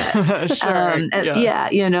that yet. Sure.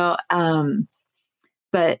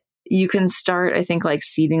 But you can start, I think, like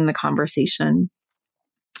seeding the conversation.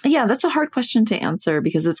 Yeah, that's a hard question to answer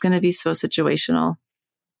because it's going to be so situational.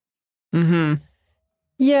 Mm-hmm.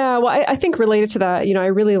 Yeah, well, I think related to that, I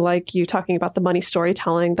really like you talking about the money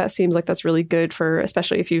storytelling. That seems like that's really good for,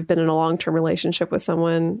 especially if you've been in a long-term relationship with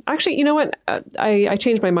someone. Actually, you know what? I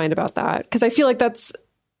changed my mind about that because I feel like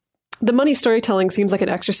the money storytelling seems like an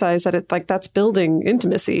exercise that's building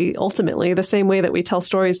intimacy ultimately, the same way that we tell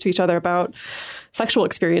stories to each other about sexual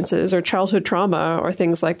experiences or childhood trauma or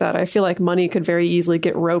things like that. I feel like money could very easily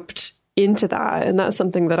get roped into that. And that's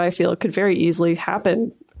something that I feel could very easily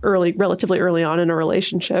happen relatively early on in a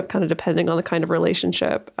relationship, kind of depending on the kind of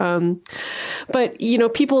relationship. But,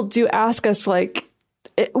 people do ask us like,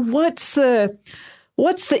 what's the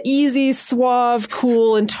easy, suave,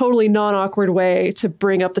 cool, and totally non-awkward way to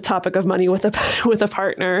bring up the topic of money with a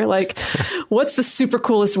partner? Like, what's the super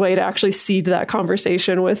coolest way to actually seed that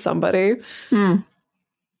conversation with somebody?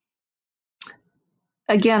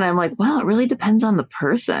 Again, I'm like, well, it really depends on the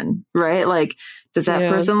person, right? Like, does that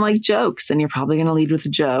person like jokes? Then you're probably going to lead with a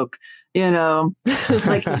joke,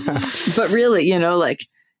 like, but really, does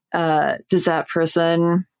that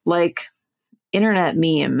person like internet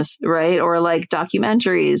memes, right? Or like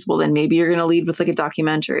documentaries? Well, then maybe you're going to lead with like a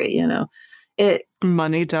documentary,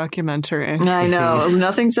 Money documentary. I know.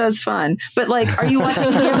 Nothing says fun. But like, are you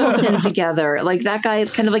watching Hamilton together? Like that guy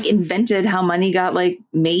kind of like invented how money got like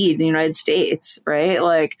made in the United States, right?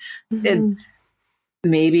 Like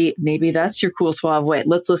maybe that's your cool suave way.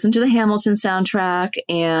 Let's listen to the Hamilton soundtrack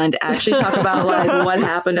and actually talk about like what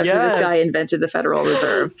happened after this guy invented the Federal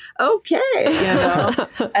Reserve. Okay.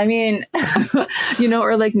 I mean,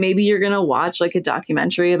 or like maybe you're going to watch like a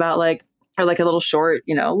documentary about like, or like a little short,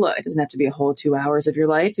 look, it doesn't have to be a whole 2 hours of your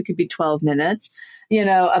life. It could be 12 minutes,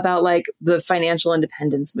 about like the financial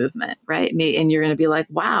independence movement, right? And you're going to be like,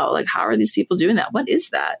 wow, like how are these people doing that? What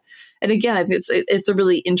is that? And again, I think it's a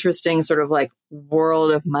really interesting sort of like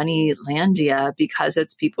world of money landia because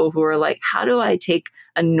it's people who are like, how do I take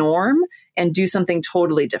a norm and do something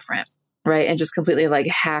totally different, right? And just completely like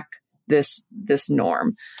hack this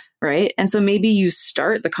norm, right? And so maybe you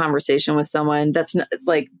start the conversation with someone that's not,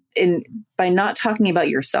 like by not talking about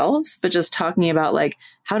yourselves, but just talking about like,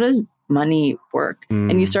 how does money work?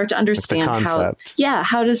 And you start to understand how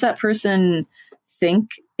does that person think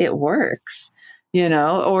it works?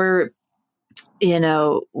 Or,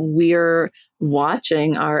 we're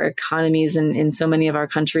watching our economies in so many of our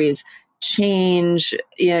countries change,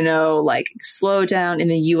 like slow down. In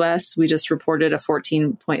the US, we just reported a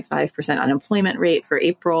 14.5% unemployment rate for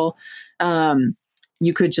April.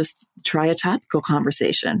 You could just try a topical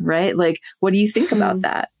conversation, right? Like, what do you think about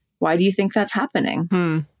that? Why do you think that's happening?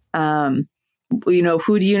 Who do you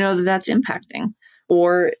know that's impacting?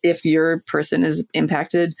 Or if your person is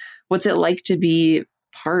impacted, what's it like to be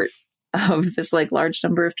part of this like large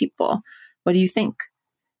number of people? What do you think?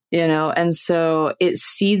 And so it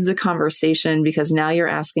seeds a conversation because now you're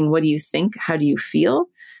asking, what do you think? How do you feel?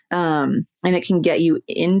 And it can get you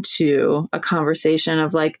into a conversation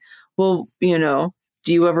of like, well,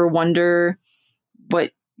 do you ever wonder what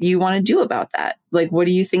you want to do about that? Like, what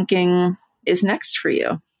are you thinking is next for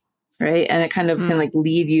you? Right. And it kind of can like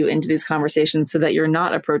lead you into these conversations so that you're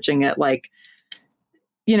not approaching it like,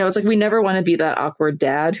 it's like we never want to be that awkward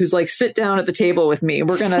dad who's like, sit down at the table with me.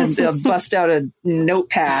 We're going to bust out a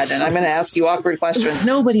notepad and I'm going to ask you awkward questions.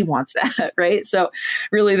 Nobody wants that, right? So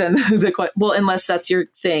really then well, unless that's your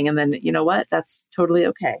thing. And then, you know what? That's totally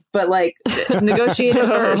okay. But like negotiate it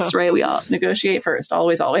first, right? We all negotiate first.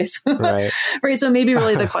 Always, always. Right. Right. So maybe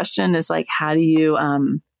really the question is like, how do you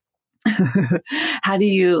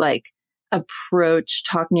like approach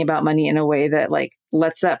talking about money in a way that like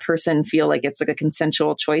lets that person feel like it's like a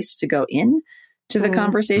consensual choice to go in to the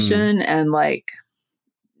conversation. And like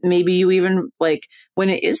maybe you even like when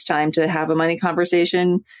it is time to have a money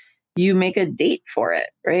conversation, you make a date for it,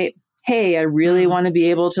 right? Hey, I really want to be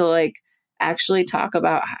able to like actually talk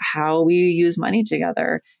about how we use money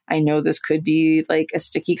together. I know this could be like a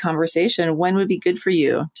sticky conversation. When would be good for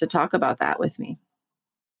you to talk about that with me?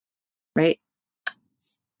 Right.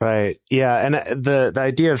 Right. Yeah. And the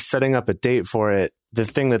idea of setting up a date for it, the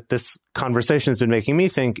thing that this conversation has been making me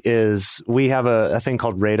think is we have a thing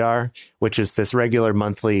called Radar, which is this regular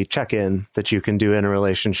monthly check-in that you can do in a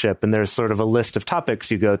relationship. And there's sort of a list of topics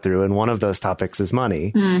you go through. And one of those topics is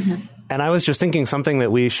money. Mm-hmm. And I was just thinking something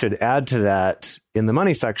that we should add to that in the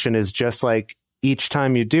money section is just like each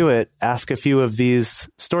time you do it, ask a few of these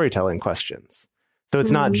storytelling questions. So it's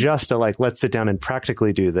not just a like, let's sit down and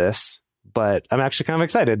practically do this. But I'm actually kind of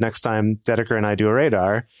excited next time Dedeker and I do a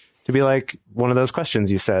Radar to be like one of those questions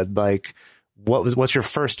you said, like, what's your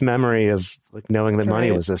first memory of like knowing that money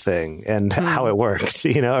was a thing and how it worked,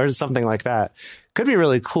 or something like that. Could be a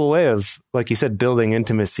really cool way of, like you said, building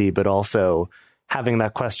intimacy, but also having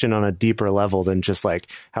that question on a deeper level than just like,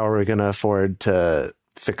 how are we going to afford to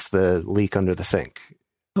fix the leak under the sink?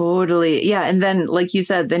 Totally. Yeah. And then, like you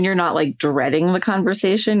said, then you're not like dreading the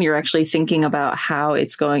conversation. You're actually thinking about how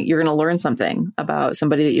it's going. You're going to learn something about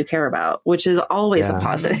somebody that you care about, which is always a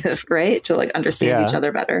positive, right? To like understand each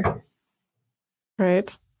other better.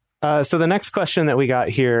 Right. So the next question that we got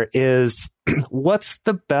here is, what's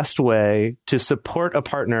the best way to support a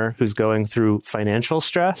partner who's going through financial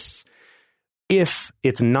stress if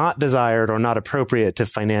it's not desired or not appropriate to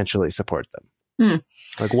financially support them?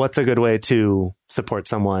 Like, what's a good way to support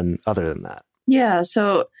someone other than that? Yeah.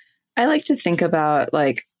 So I like to think about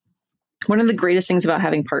like one of the greatest things about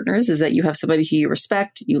having partners is that you have somebody who you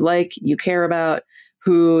respect, you like, you care about,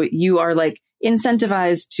 who you are like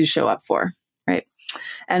incentivized to show up for. Right.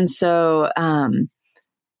 And so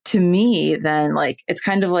to me, then like, it's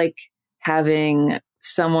kind of like having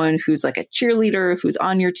someone who's like a cheerleader, who's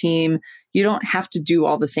on your team. You don't have to do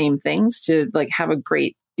all the same things to like have a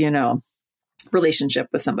great, relationship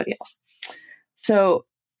with somebody else. So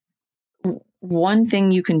one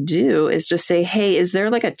thing you can do is just say, hey, is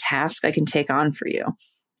there like a task I can take on for you?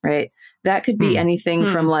 Right. That could be anything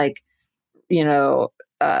from like,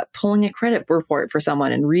 pulling a credit report for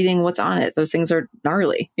someone and reading what's on it. Those things are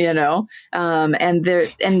gnarly, and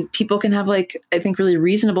people can have like, I think really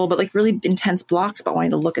reasonable, but like really intense blocks about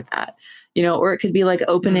wanting to look at that, or it could be like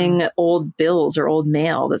opening old bills or old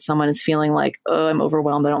mail that someone is feeling like, oh, I'm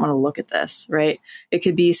overwhelmed. I don't want to look at this. Right. It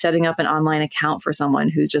could be setting up an online account for someone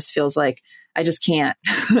who just feels like, I just can't,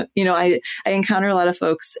 I encounter a lot of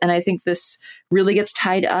folks, and I think this really gets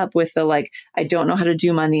tied up with the, like, I don't know how to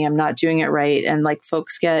do money. I'm not doing it right. And like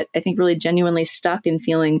folks get, I think, really genuinely stuck in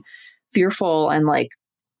feeling fearful and like,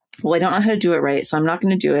 well, I don't know how to do it right. So I'm not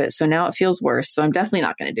going to do it. So now it feels worse. So I'm definitely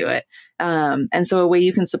not going to do it. And so a way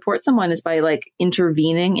you can support someone is by like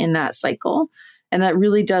intervening in that cycle. And that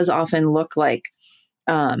really does often look like,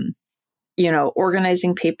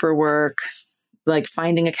 organizing paperwork, like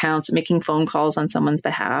finding accounts, making phone calls on someone's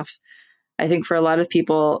behalf. I think for a lot of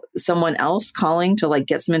people, someone else calling to like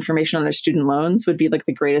get some information on their student loans would be like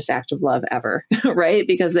the greatest act of love ever, right?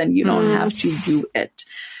 Because then you don't have to do it.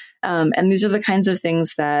 And these are the kinds of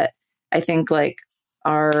things that I think like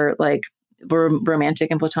are like romantic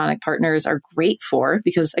and platonic partners are great for,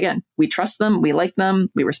 because again, we trust them, we like them,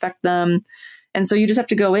 we respect them. And so you just have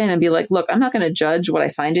to go in and be like, look, I'm not going to judge what I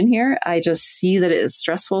find in here. I just see that it is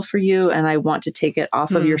stressful for you and I want to take it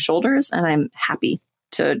off of your shoulders, and I'm happy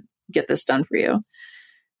to get this done for you.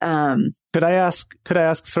 Could I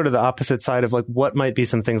ask sort of the opposite side of like, what might be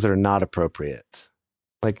some things that are not appropriate?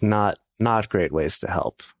 Like not great ways to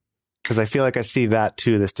help? Because I feel like I see that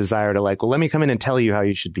too, this desire to like, well, let me come in and tell you how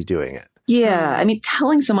you should be doing it. Yeah. I mean,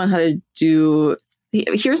 telling someone how to do,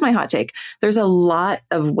 here's my hot take. There's a lot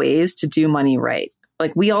of ways to do money right.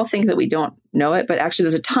 Like we all think that we don't know it, but actually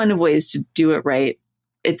there's a ton of ways to do it right.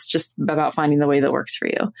 It's just about finding the way that works for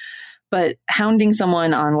you. But hounding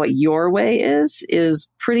someone on what your way is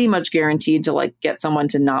pretty much guaranteed to like get someone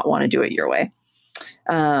to not want to do it your way.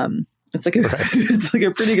 It's like it's like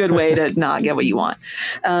a pretty good way to not get what you want.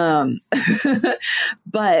 But,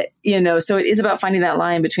 so it is about finding that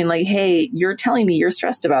line between like, hey, you're telling me you're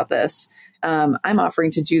stressed about this. I'm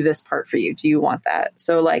offering to do this part for you. Do you want that?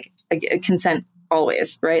 So like consent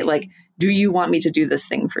always, right? Like, do you want me to do this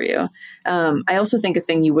thing for you? I also think a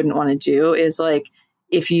thing you wouldn't want to do is like,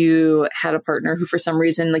 if you had a partner who for some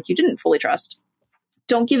reason, like you didn't fully trust,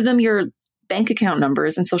 don't give them your bank account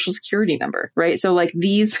numbers and social security number, right? So like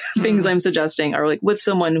these things I'm suggesting are like with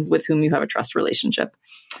someone with whom you have a trust relationship.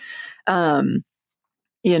 I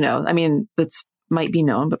mean, that's might be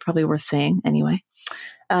known, but probably worth saying anyway.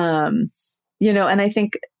 And I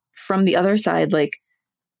think from the other side, like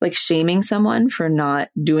shaming someone for not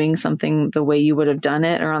doing something the way you would have done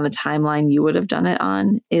it or on the timeline you would have done it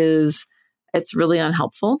on it's really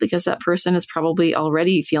unhelpful because that person is probably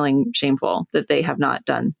already feeling shameful that they have not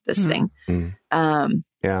done this thing.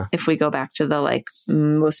 If we go back to the, like,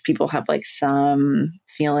 most people have like some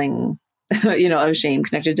feeling, of shame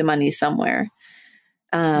connected to money somewhere.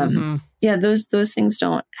 Those things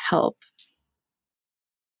don't help.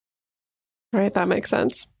 Right. That makes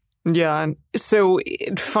sense. Yeah. So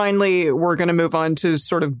finally, we're going to move on to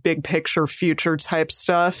sort of big picture future type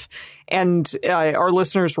stuff. And our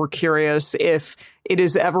listeners were curious if it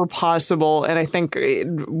is ever possible. And I think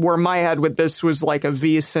where my head with this was like a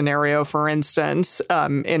V scenario, for instance,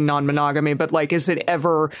 in non-monogamy. But like, is it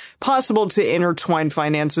ever possible to intertwine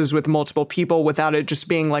finances with multiple people without it just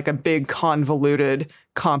being like a big, convoluted,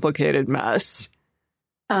 complicated mess?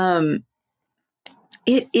 It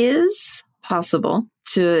is possible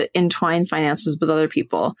to entwine finances with other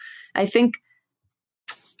people. I think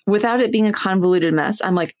without it being a convoluted mess,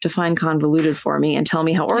 I'm like, define convoluted for me and tell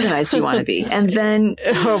me how organized you want to be. And then,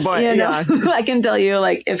 I can tell you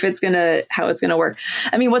like how it's going to work.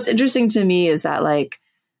 I mean, what's interesting to me is that like,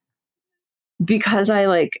 because I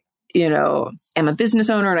like, am a business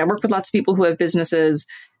owner and I work with lots of people who have businesses,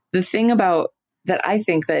 the thing about that I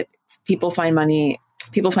think that people find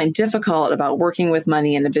difficult about working with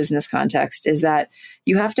money in a business context is that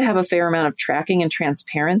you have to have a fair amount of tracking and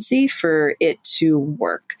transparency for it to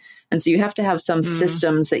work. And so you have to have some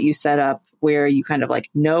systems that you set up where you kind of like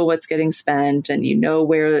know what's getting spent and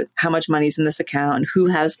how much money's in this account and who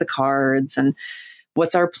has the cards and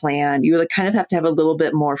what's our plan. You like kind of have to have a little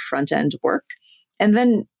bit more front end work. And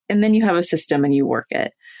then you have a system and you work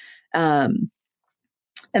it. And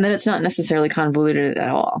then it's not necessarily convoluted at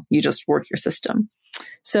all. You just work your system.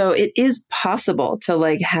 So it is possible to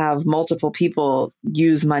like have multiple people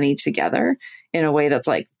use money together in a way that's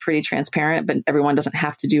like pretty transparent, but everyone doesn't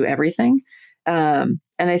have to do everything. And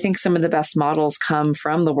I think some of the best models come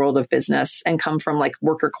from the world of business and come from like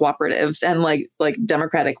worker cooperatives and like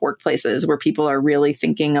democratic workplaces where people are really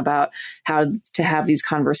thinking about how to have these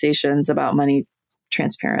conversations about money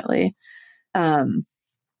transparently. But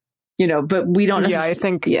we don't necessarily. Yeah, I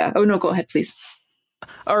think. Yeah. Oh, no, go ahead, please.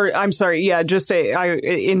 Or I'm sorry. Yeah, just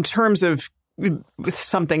in terms of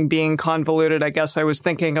something being convoluted, I guess I was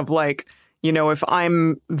thinking of like, if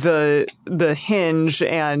I'm the hinge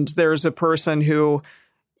and there's a person who,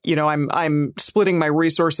 I'm splitting my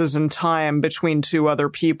resources and time between two other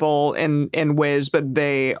people in ways, but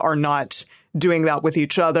they are not doing that with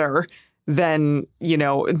each other, then,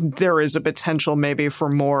 there is a potential maybe for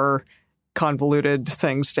more convoluted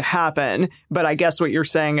things to happen. But I guess what you're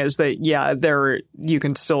saying is that, you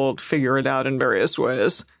can still figure it out in various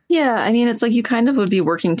ways. Yeah. I mean, it's like you kind of would be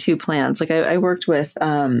working two plans. Like I worked with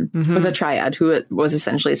a triad who was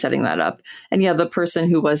essentially setting that up. And the person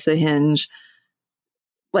who was the hinge,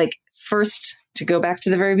 like first to go back to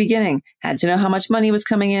the very beginning, had to know how much money was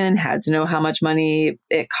coming in, had to know how much money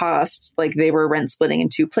it cost. Like they were rent splitting in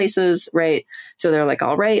two places, right? So they're like,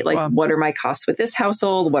 all right, like what are my costs with this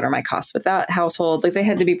household? What are my costs with that household? Like they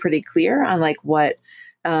had to be pretty clear on like what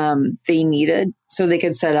they needed so they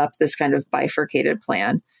could set up this kind of bifurcated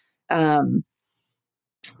plan. And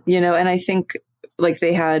I think like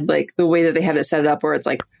they had like the way that they had it set up where it's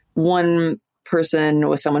like one person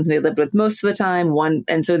was someone who they lived with most of the time.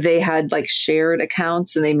 And so they had like shared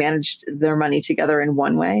accounts and they managed their money together in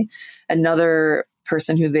one way. Another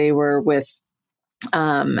person who they were with,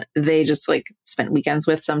 they just like spent weekends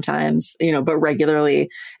with sometimes, but regularly.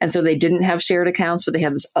 And so they didn't have shared accounts, but they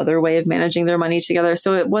had this other way of managing their money together.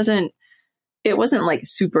 So it wasn't like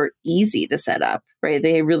super easy to set up, right?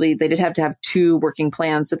 They did have to have two working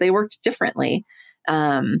plans that they worked differently.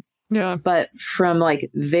 But from like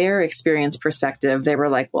their experience perspective, they were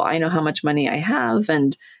like, well, I know how much money I have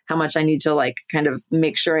and how much I need to like kind of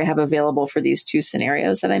make sure I have available for these two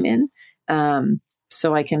scenarios that I'm in.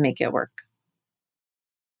 So I can make it work.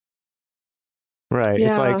 Right. Yeah.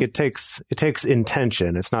 It's like it takes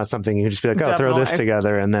intention. It's not something you can just be like, oh, throw this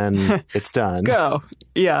together and then it's done. Go.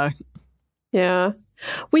 Yeah. Yeah.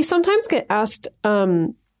 We sometimes get asked,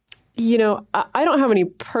 you know, I don't have any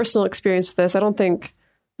personal experience with this. I don't think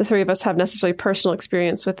the three of us have necessarily personal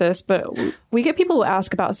experience with this, but we get people who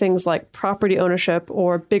ask about things like property ownership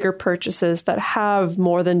or bigger purchases that have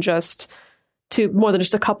more than just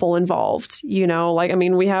a couple involved, you know, like, I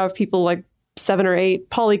mean, we have people like 7 or 8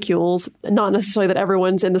 polycules, not necessarily that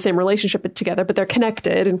everyone's in the same relationship together, but they're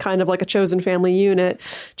connected and kind of like a chosen family unit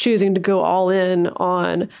choosing to go all in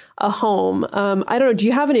on a home. I don't know. Do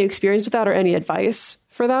you have any experience with that or any advice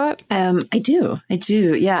for that? I do.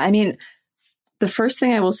 Yeah. I mean, the first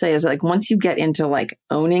thing I will say is like, once you get into like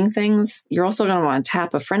owning things, you're also going to want to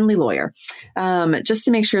tap a friendly lawyer, just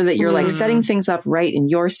to make sure that you're like setting things up right in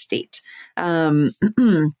your state.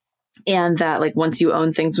 And that like once you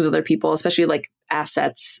own things with other people, especially like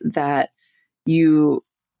assets that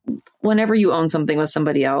whenever you own something with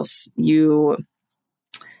somebody else, you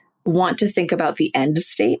want to think about the end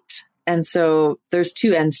state. And so there's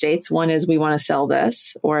 2 end states. One is we want to sell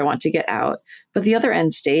this or I want to get out. But the other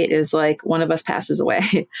end state is like one of us passes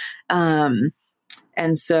away. And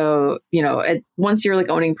so, you know, once you're like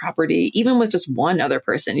owning property, even with just one other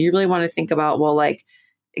person, you really want to think about, well, like,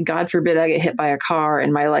 God forbid I get hit by a car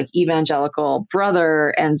and my like evangelical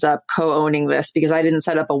brother ends up co-owning this because I didn't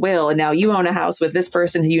set up a will. And now you own a house with this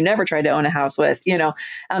person who you never tried to own a house with, you know,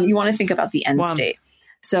 you want to think about the end state.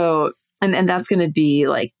 So, and that's going to be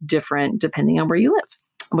like different depending on where you live,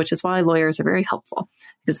 which is why lawyers are very helpful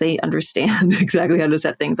because they understand exactly how to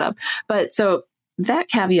set things up. But so that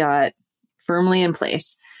caveat firmly in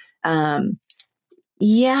place.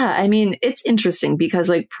 Yeah, I mean, it's interesting because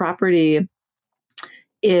like property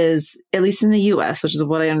is, at least in the US, which is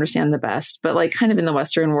what I understand the best, but like kind of in the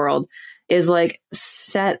Western world, is like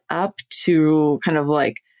set up to kind of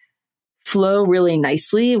like flow really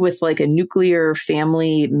nicely with like a nuclear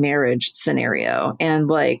family marriage scenario. And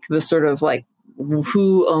like the sort of like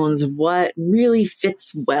who owns what really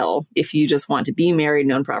fits well if you just want to be married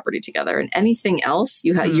and own property together. And anything else,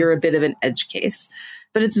 you're a bit of an edge case.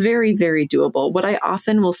 But it's very, very doable. What I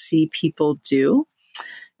often will see people do,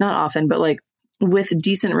 not often, but like with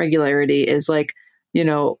decent regularity is like, you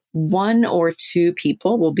know, 1 or 2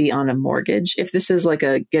 people will be on a mortgage. If this is like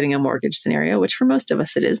a getting a mortgage scenario, which for most of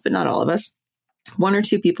us it is, but not all of us, 1 or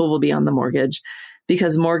 2 people will be on the mortgage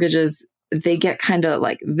because mortgages, they get kind of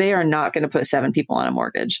like, they are not going to put 7 people on a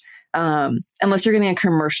mortgage. Unless you're getting a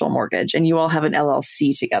commercial mortgage and you all have an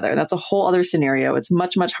LLC together. That's a whole other scenario. It's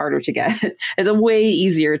much, much harder to get. It's a way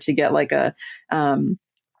easier to get like a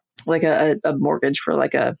mortgage for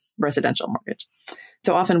like a residential mortgage.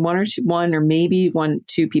 So often 1 or maybe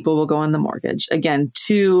 2 people will go on the mortgage. Again,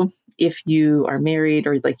 2 if you are married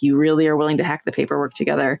or like you really are willing to hack the paperwork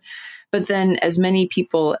together. But then as many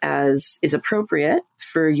people as is appropriate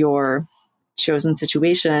for your chosen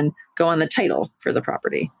situation go on the title for the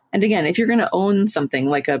property. And again, if you're going to own something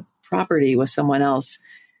like a property with someone else,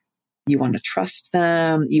 you want to trust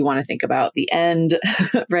them. You want to think about the end,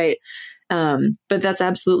 right? But that's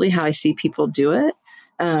absolutely how I see people do it.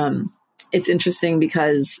 It's interesting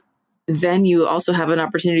because then you also have an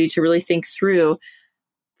opportunity to really think through.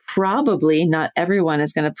 Probably not everyone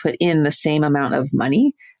is going to put in the same amount of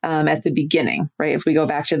money at the beginning, right? If we go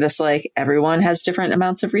back to this, like everyone has different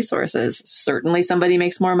amounts of resources. Certainly somebody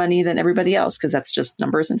makes more money than everybody else because that's just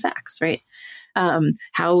numbers and facts, right?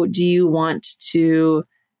 How do you want to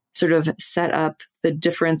sort of set up the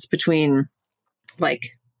difference between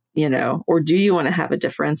like, you know, or do you want to have a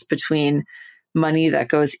difference between money that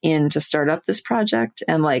goes in to start up this project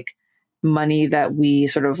and like money that we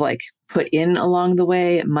sort of like put in along the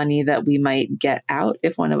way, money that we might get out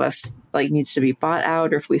if one of us like needs to be bought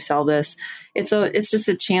out or if we sell this. It's just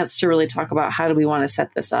a chance to really talk about how do we want to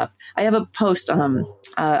set this up. I have a post on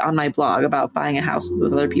my blog about buying a house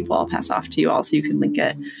with other people. I'll pass off to you all so you can link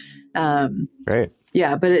it. Great.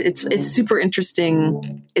 Yeah, but it's super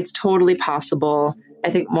interesting. It's totally possible. I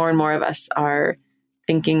think more and more of us are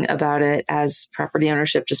thinking about it as property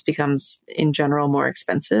ownership just becomes in general more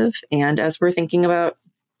expensive. And as we're thinking about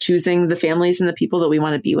choosing the families and the people that we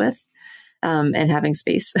want to be with, and having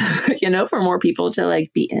space, you know, for more people to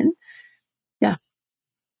like be in. Yeah.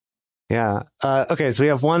 Yeah. Okay. So we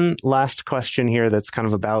have one last question here that's kind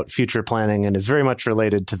of about future planning and is very much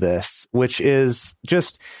related to this, which is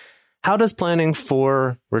just how does planning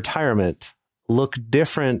for retirement look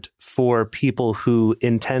different for people who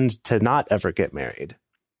intend to not ever get married?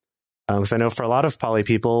 Because I know for a lot of poly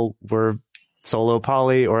people, we're solo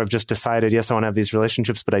poly or have just decided, yes, I want to have these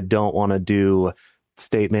relationships, but I don't want to do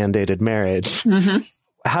state mandated marriage. Mm-hmm.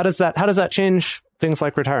 how does that change things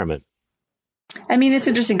like retirement? I mean, it's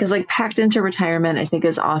interesting because like packed into retirement, I think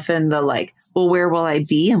is often the like, well, where will I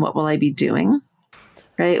be and what will I be doing?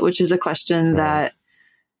 Right. Which is a question that,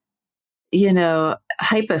 you know,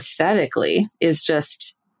 hypothetically is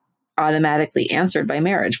just automatically answered by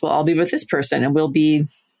marriage. Well, I'll be with this person and we'll be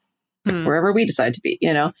wherever we decide to be,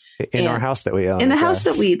 you know, in our house that we own, in the house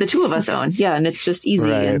that the two of us own. Yeah. And it's just easy.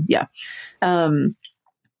 Right. And yeah.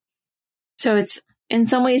 So it's, in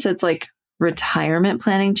some ways it's like retirement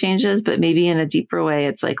planning changes, but maybe in a deeper way,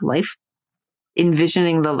 it's like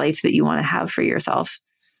envisioning the life that you want to have for yourself,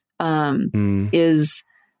 is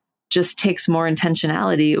just takes more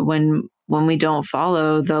intentionality when we don't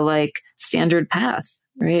follow the like standard path.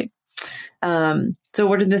 Right. So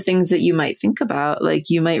what are the things that you might think about? Like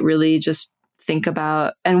you might really just think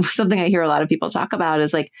about, and something I hear a lot of people talk about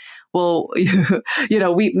is like, well, you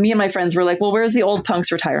know, me and my friends were like, well, where's the old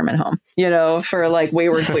punks retirement home, you know, for like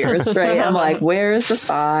wayward queers, right? I'm like, where's the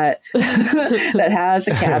spot that has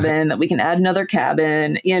a cabin that we can add another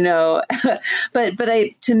cabin, you know? but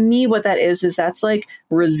to me, what that is that's like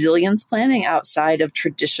resilience planning outside of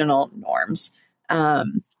traditional norms,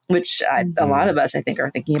 which a lot of us, I think,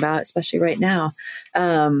 are thinking about, especially right now.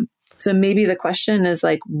 So maybe the question is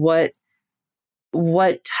like,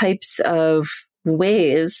 what types of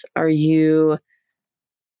ways are you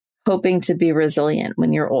hoping to be resilient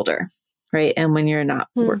when you're older, right? And when you're not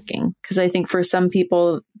working? Because I think for some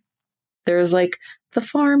people, there's like the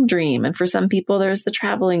farm dream. And for some people, there's the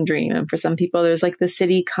traveling dream. And for some people, there's like the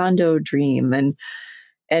city condo dream. And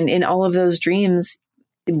in all of those dreams,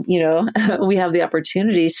 you know, we have the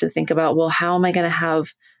opportunity to think about, well, how am I going to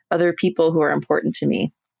have other people who are important to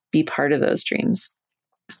me be part of those dreams?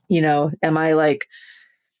 You know, am I like,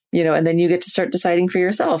 you know, and then you get to start deciding for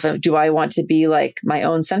yourself. Do I want to be like my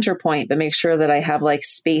own center point, but make sure that I have like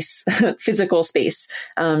space, physical space,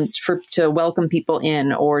 to welcome people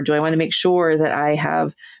in? Or do I want to make sure that I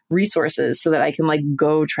have resources so that I can like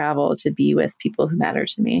go travel to be with people who matter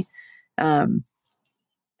to me? I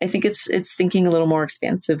think it's thinking a little more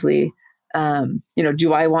expansively. You know,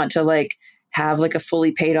 do I want to like have like a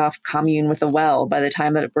fully paid off commune with a well by the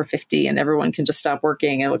time that we're 50 and everyone can just stop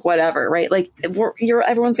working and like whatever, right? Like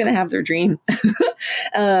everyone's going to have their dream.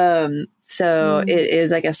 So it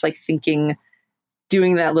is, I guess, like doing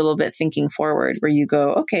that little bit, thinking forward where you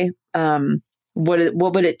go, okay,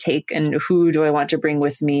 what would it take and who do I want to bring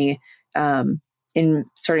with me in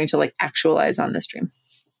starting to like actualize on this dream?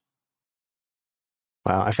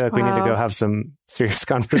 Wow, I feel like we need to go have some serious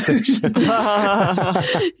conversation.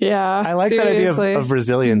 Yeah. I like that idea of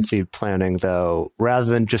resiliency planning, though, rather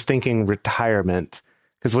than just thinking retirement.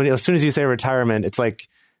 Because as soon as you say retirement, it's like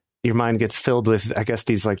your mind gets filled with, I guess,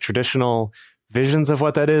 these like traditional visions of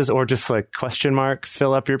what that is, or just like question marks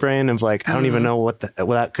fill up your brain of like, I don't even know what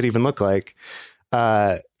that could even look like.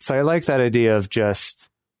 So I like that idea of just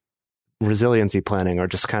resiliency planning, or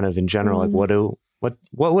just kind of in general, like what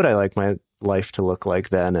would I like my life to look like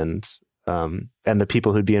then, and the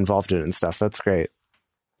people who'd be involved in it and stuff. That's great.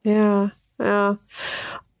 Yeah. Well,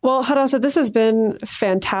 Hadassah, this has been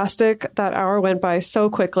fantastic. That hour went by so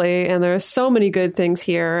quickly, and there's so many good things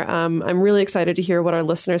here. I'm really excited to hear what our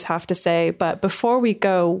listeners have to say. But before we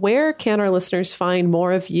go, where can our listeners find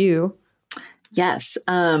more of you? Yes.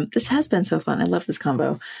 This has been so fun. I love this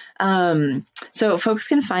combo. So folks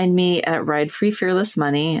can find me at Ride Free Fearless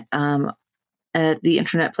Money, at the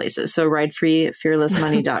internet places. So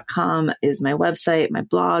ridefreefearlessmoney.com is my website, my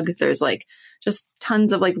blog. There's like just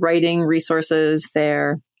tons of like writing resources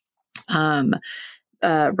there.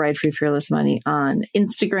 Ride Free Fearless Money on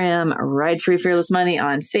Instagram, Ride Free Fearless Money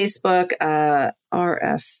on Facebook,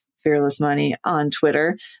 RF Fearless Money on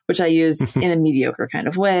Twitter, which I use in a mediocre kind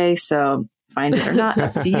of way. So find it or not,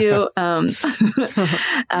 up to you.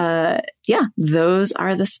 Yeah, those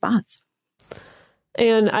are the spots.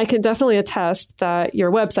 And I can definitely attest that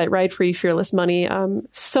your website, Ride Free Fearless Money,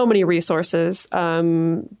 so many resources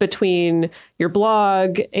between your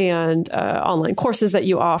blog and online courses that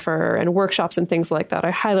you offer and workshops and things like that.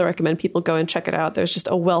 I highly recommend people go and check it out. There's just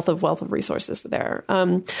a wealth of resources there.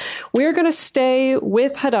 We're going to stay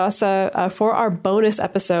with Hadassah for our bonus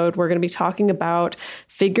episode. We're going to be talking about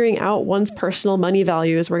figuring out one's personal money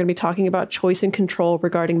values. We're going to be talking about choice and control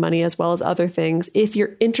regarding money, as well as other things. If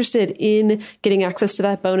you're interested in getting access to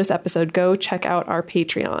that bonus episode, go check out our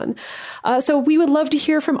Patreon. So we would love to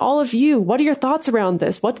hear from all of you. What are your thoughts around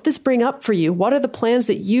this? What did this bring up for you? What are the plans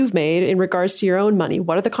that you've made in regards to your own money?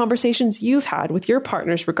 What are the conversations you've had with your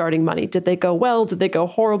partners regarding money? Did they go well? Did they go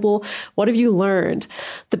horrible? What have you learned?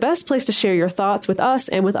 The best place to share your thoughts with us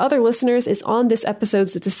and with other listeners is on this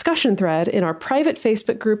episode's discussion thread in our private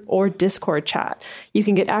Facebook group or Discord chat. You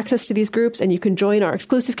can get access to these groups and you can join our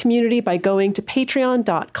exclusive community by going to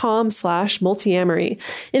patreon.com/multiamory.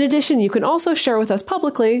 In addition, you can also share with us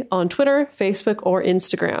publicly on Twitter, Facebook, or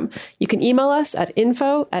Instagram. You can email us at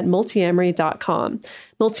info@multiamory.com.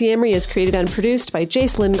 Multiamory is created and produced by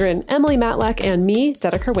Jace Lindgren, Emily Matlack, and me,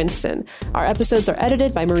 Dedeker Winston. Our episodes are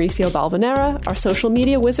edited by Mauricio Balvanera. Our social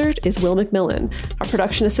media wizard is Will McMillan. Our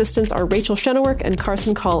production assistants are Rachel Shenowork and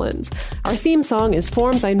Carson Collins. Our theme song is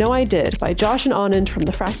Forms I Know I Did by Josh and Anand from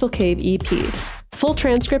the Fractal Cave EP. The full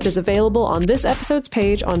transcript is available on this episode's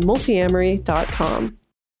page on multiamory.com.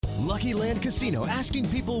 Lucky Land Casino, asking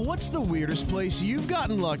people, what's the weirdest place you've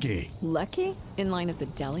gotten lucky? Lucky? In line at the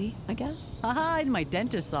deli, I guess? Aha, in my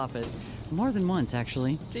dentist's office. More than once,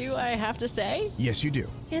 actually. Do I have to say? Yes, you do.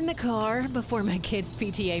 In the car before my kids'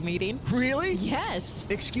 PTA meeting. Really? Yes.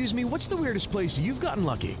 Excuse me, what's the weirdest place you've gotten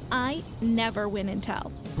lucky? I never win and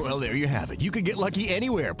tell. Well, there you have it. You can get lucky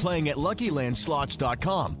anywhere, playing at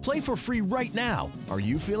LuckyLandSlots.com. Play for free right now. Are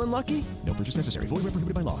you feeling lucky? No purchase necessary. Void where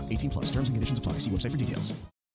prohibited by law. 18+. Terms and conditions apply. See website for details.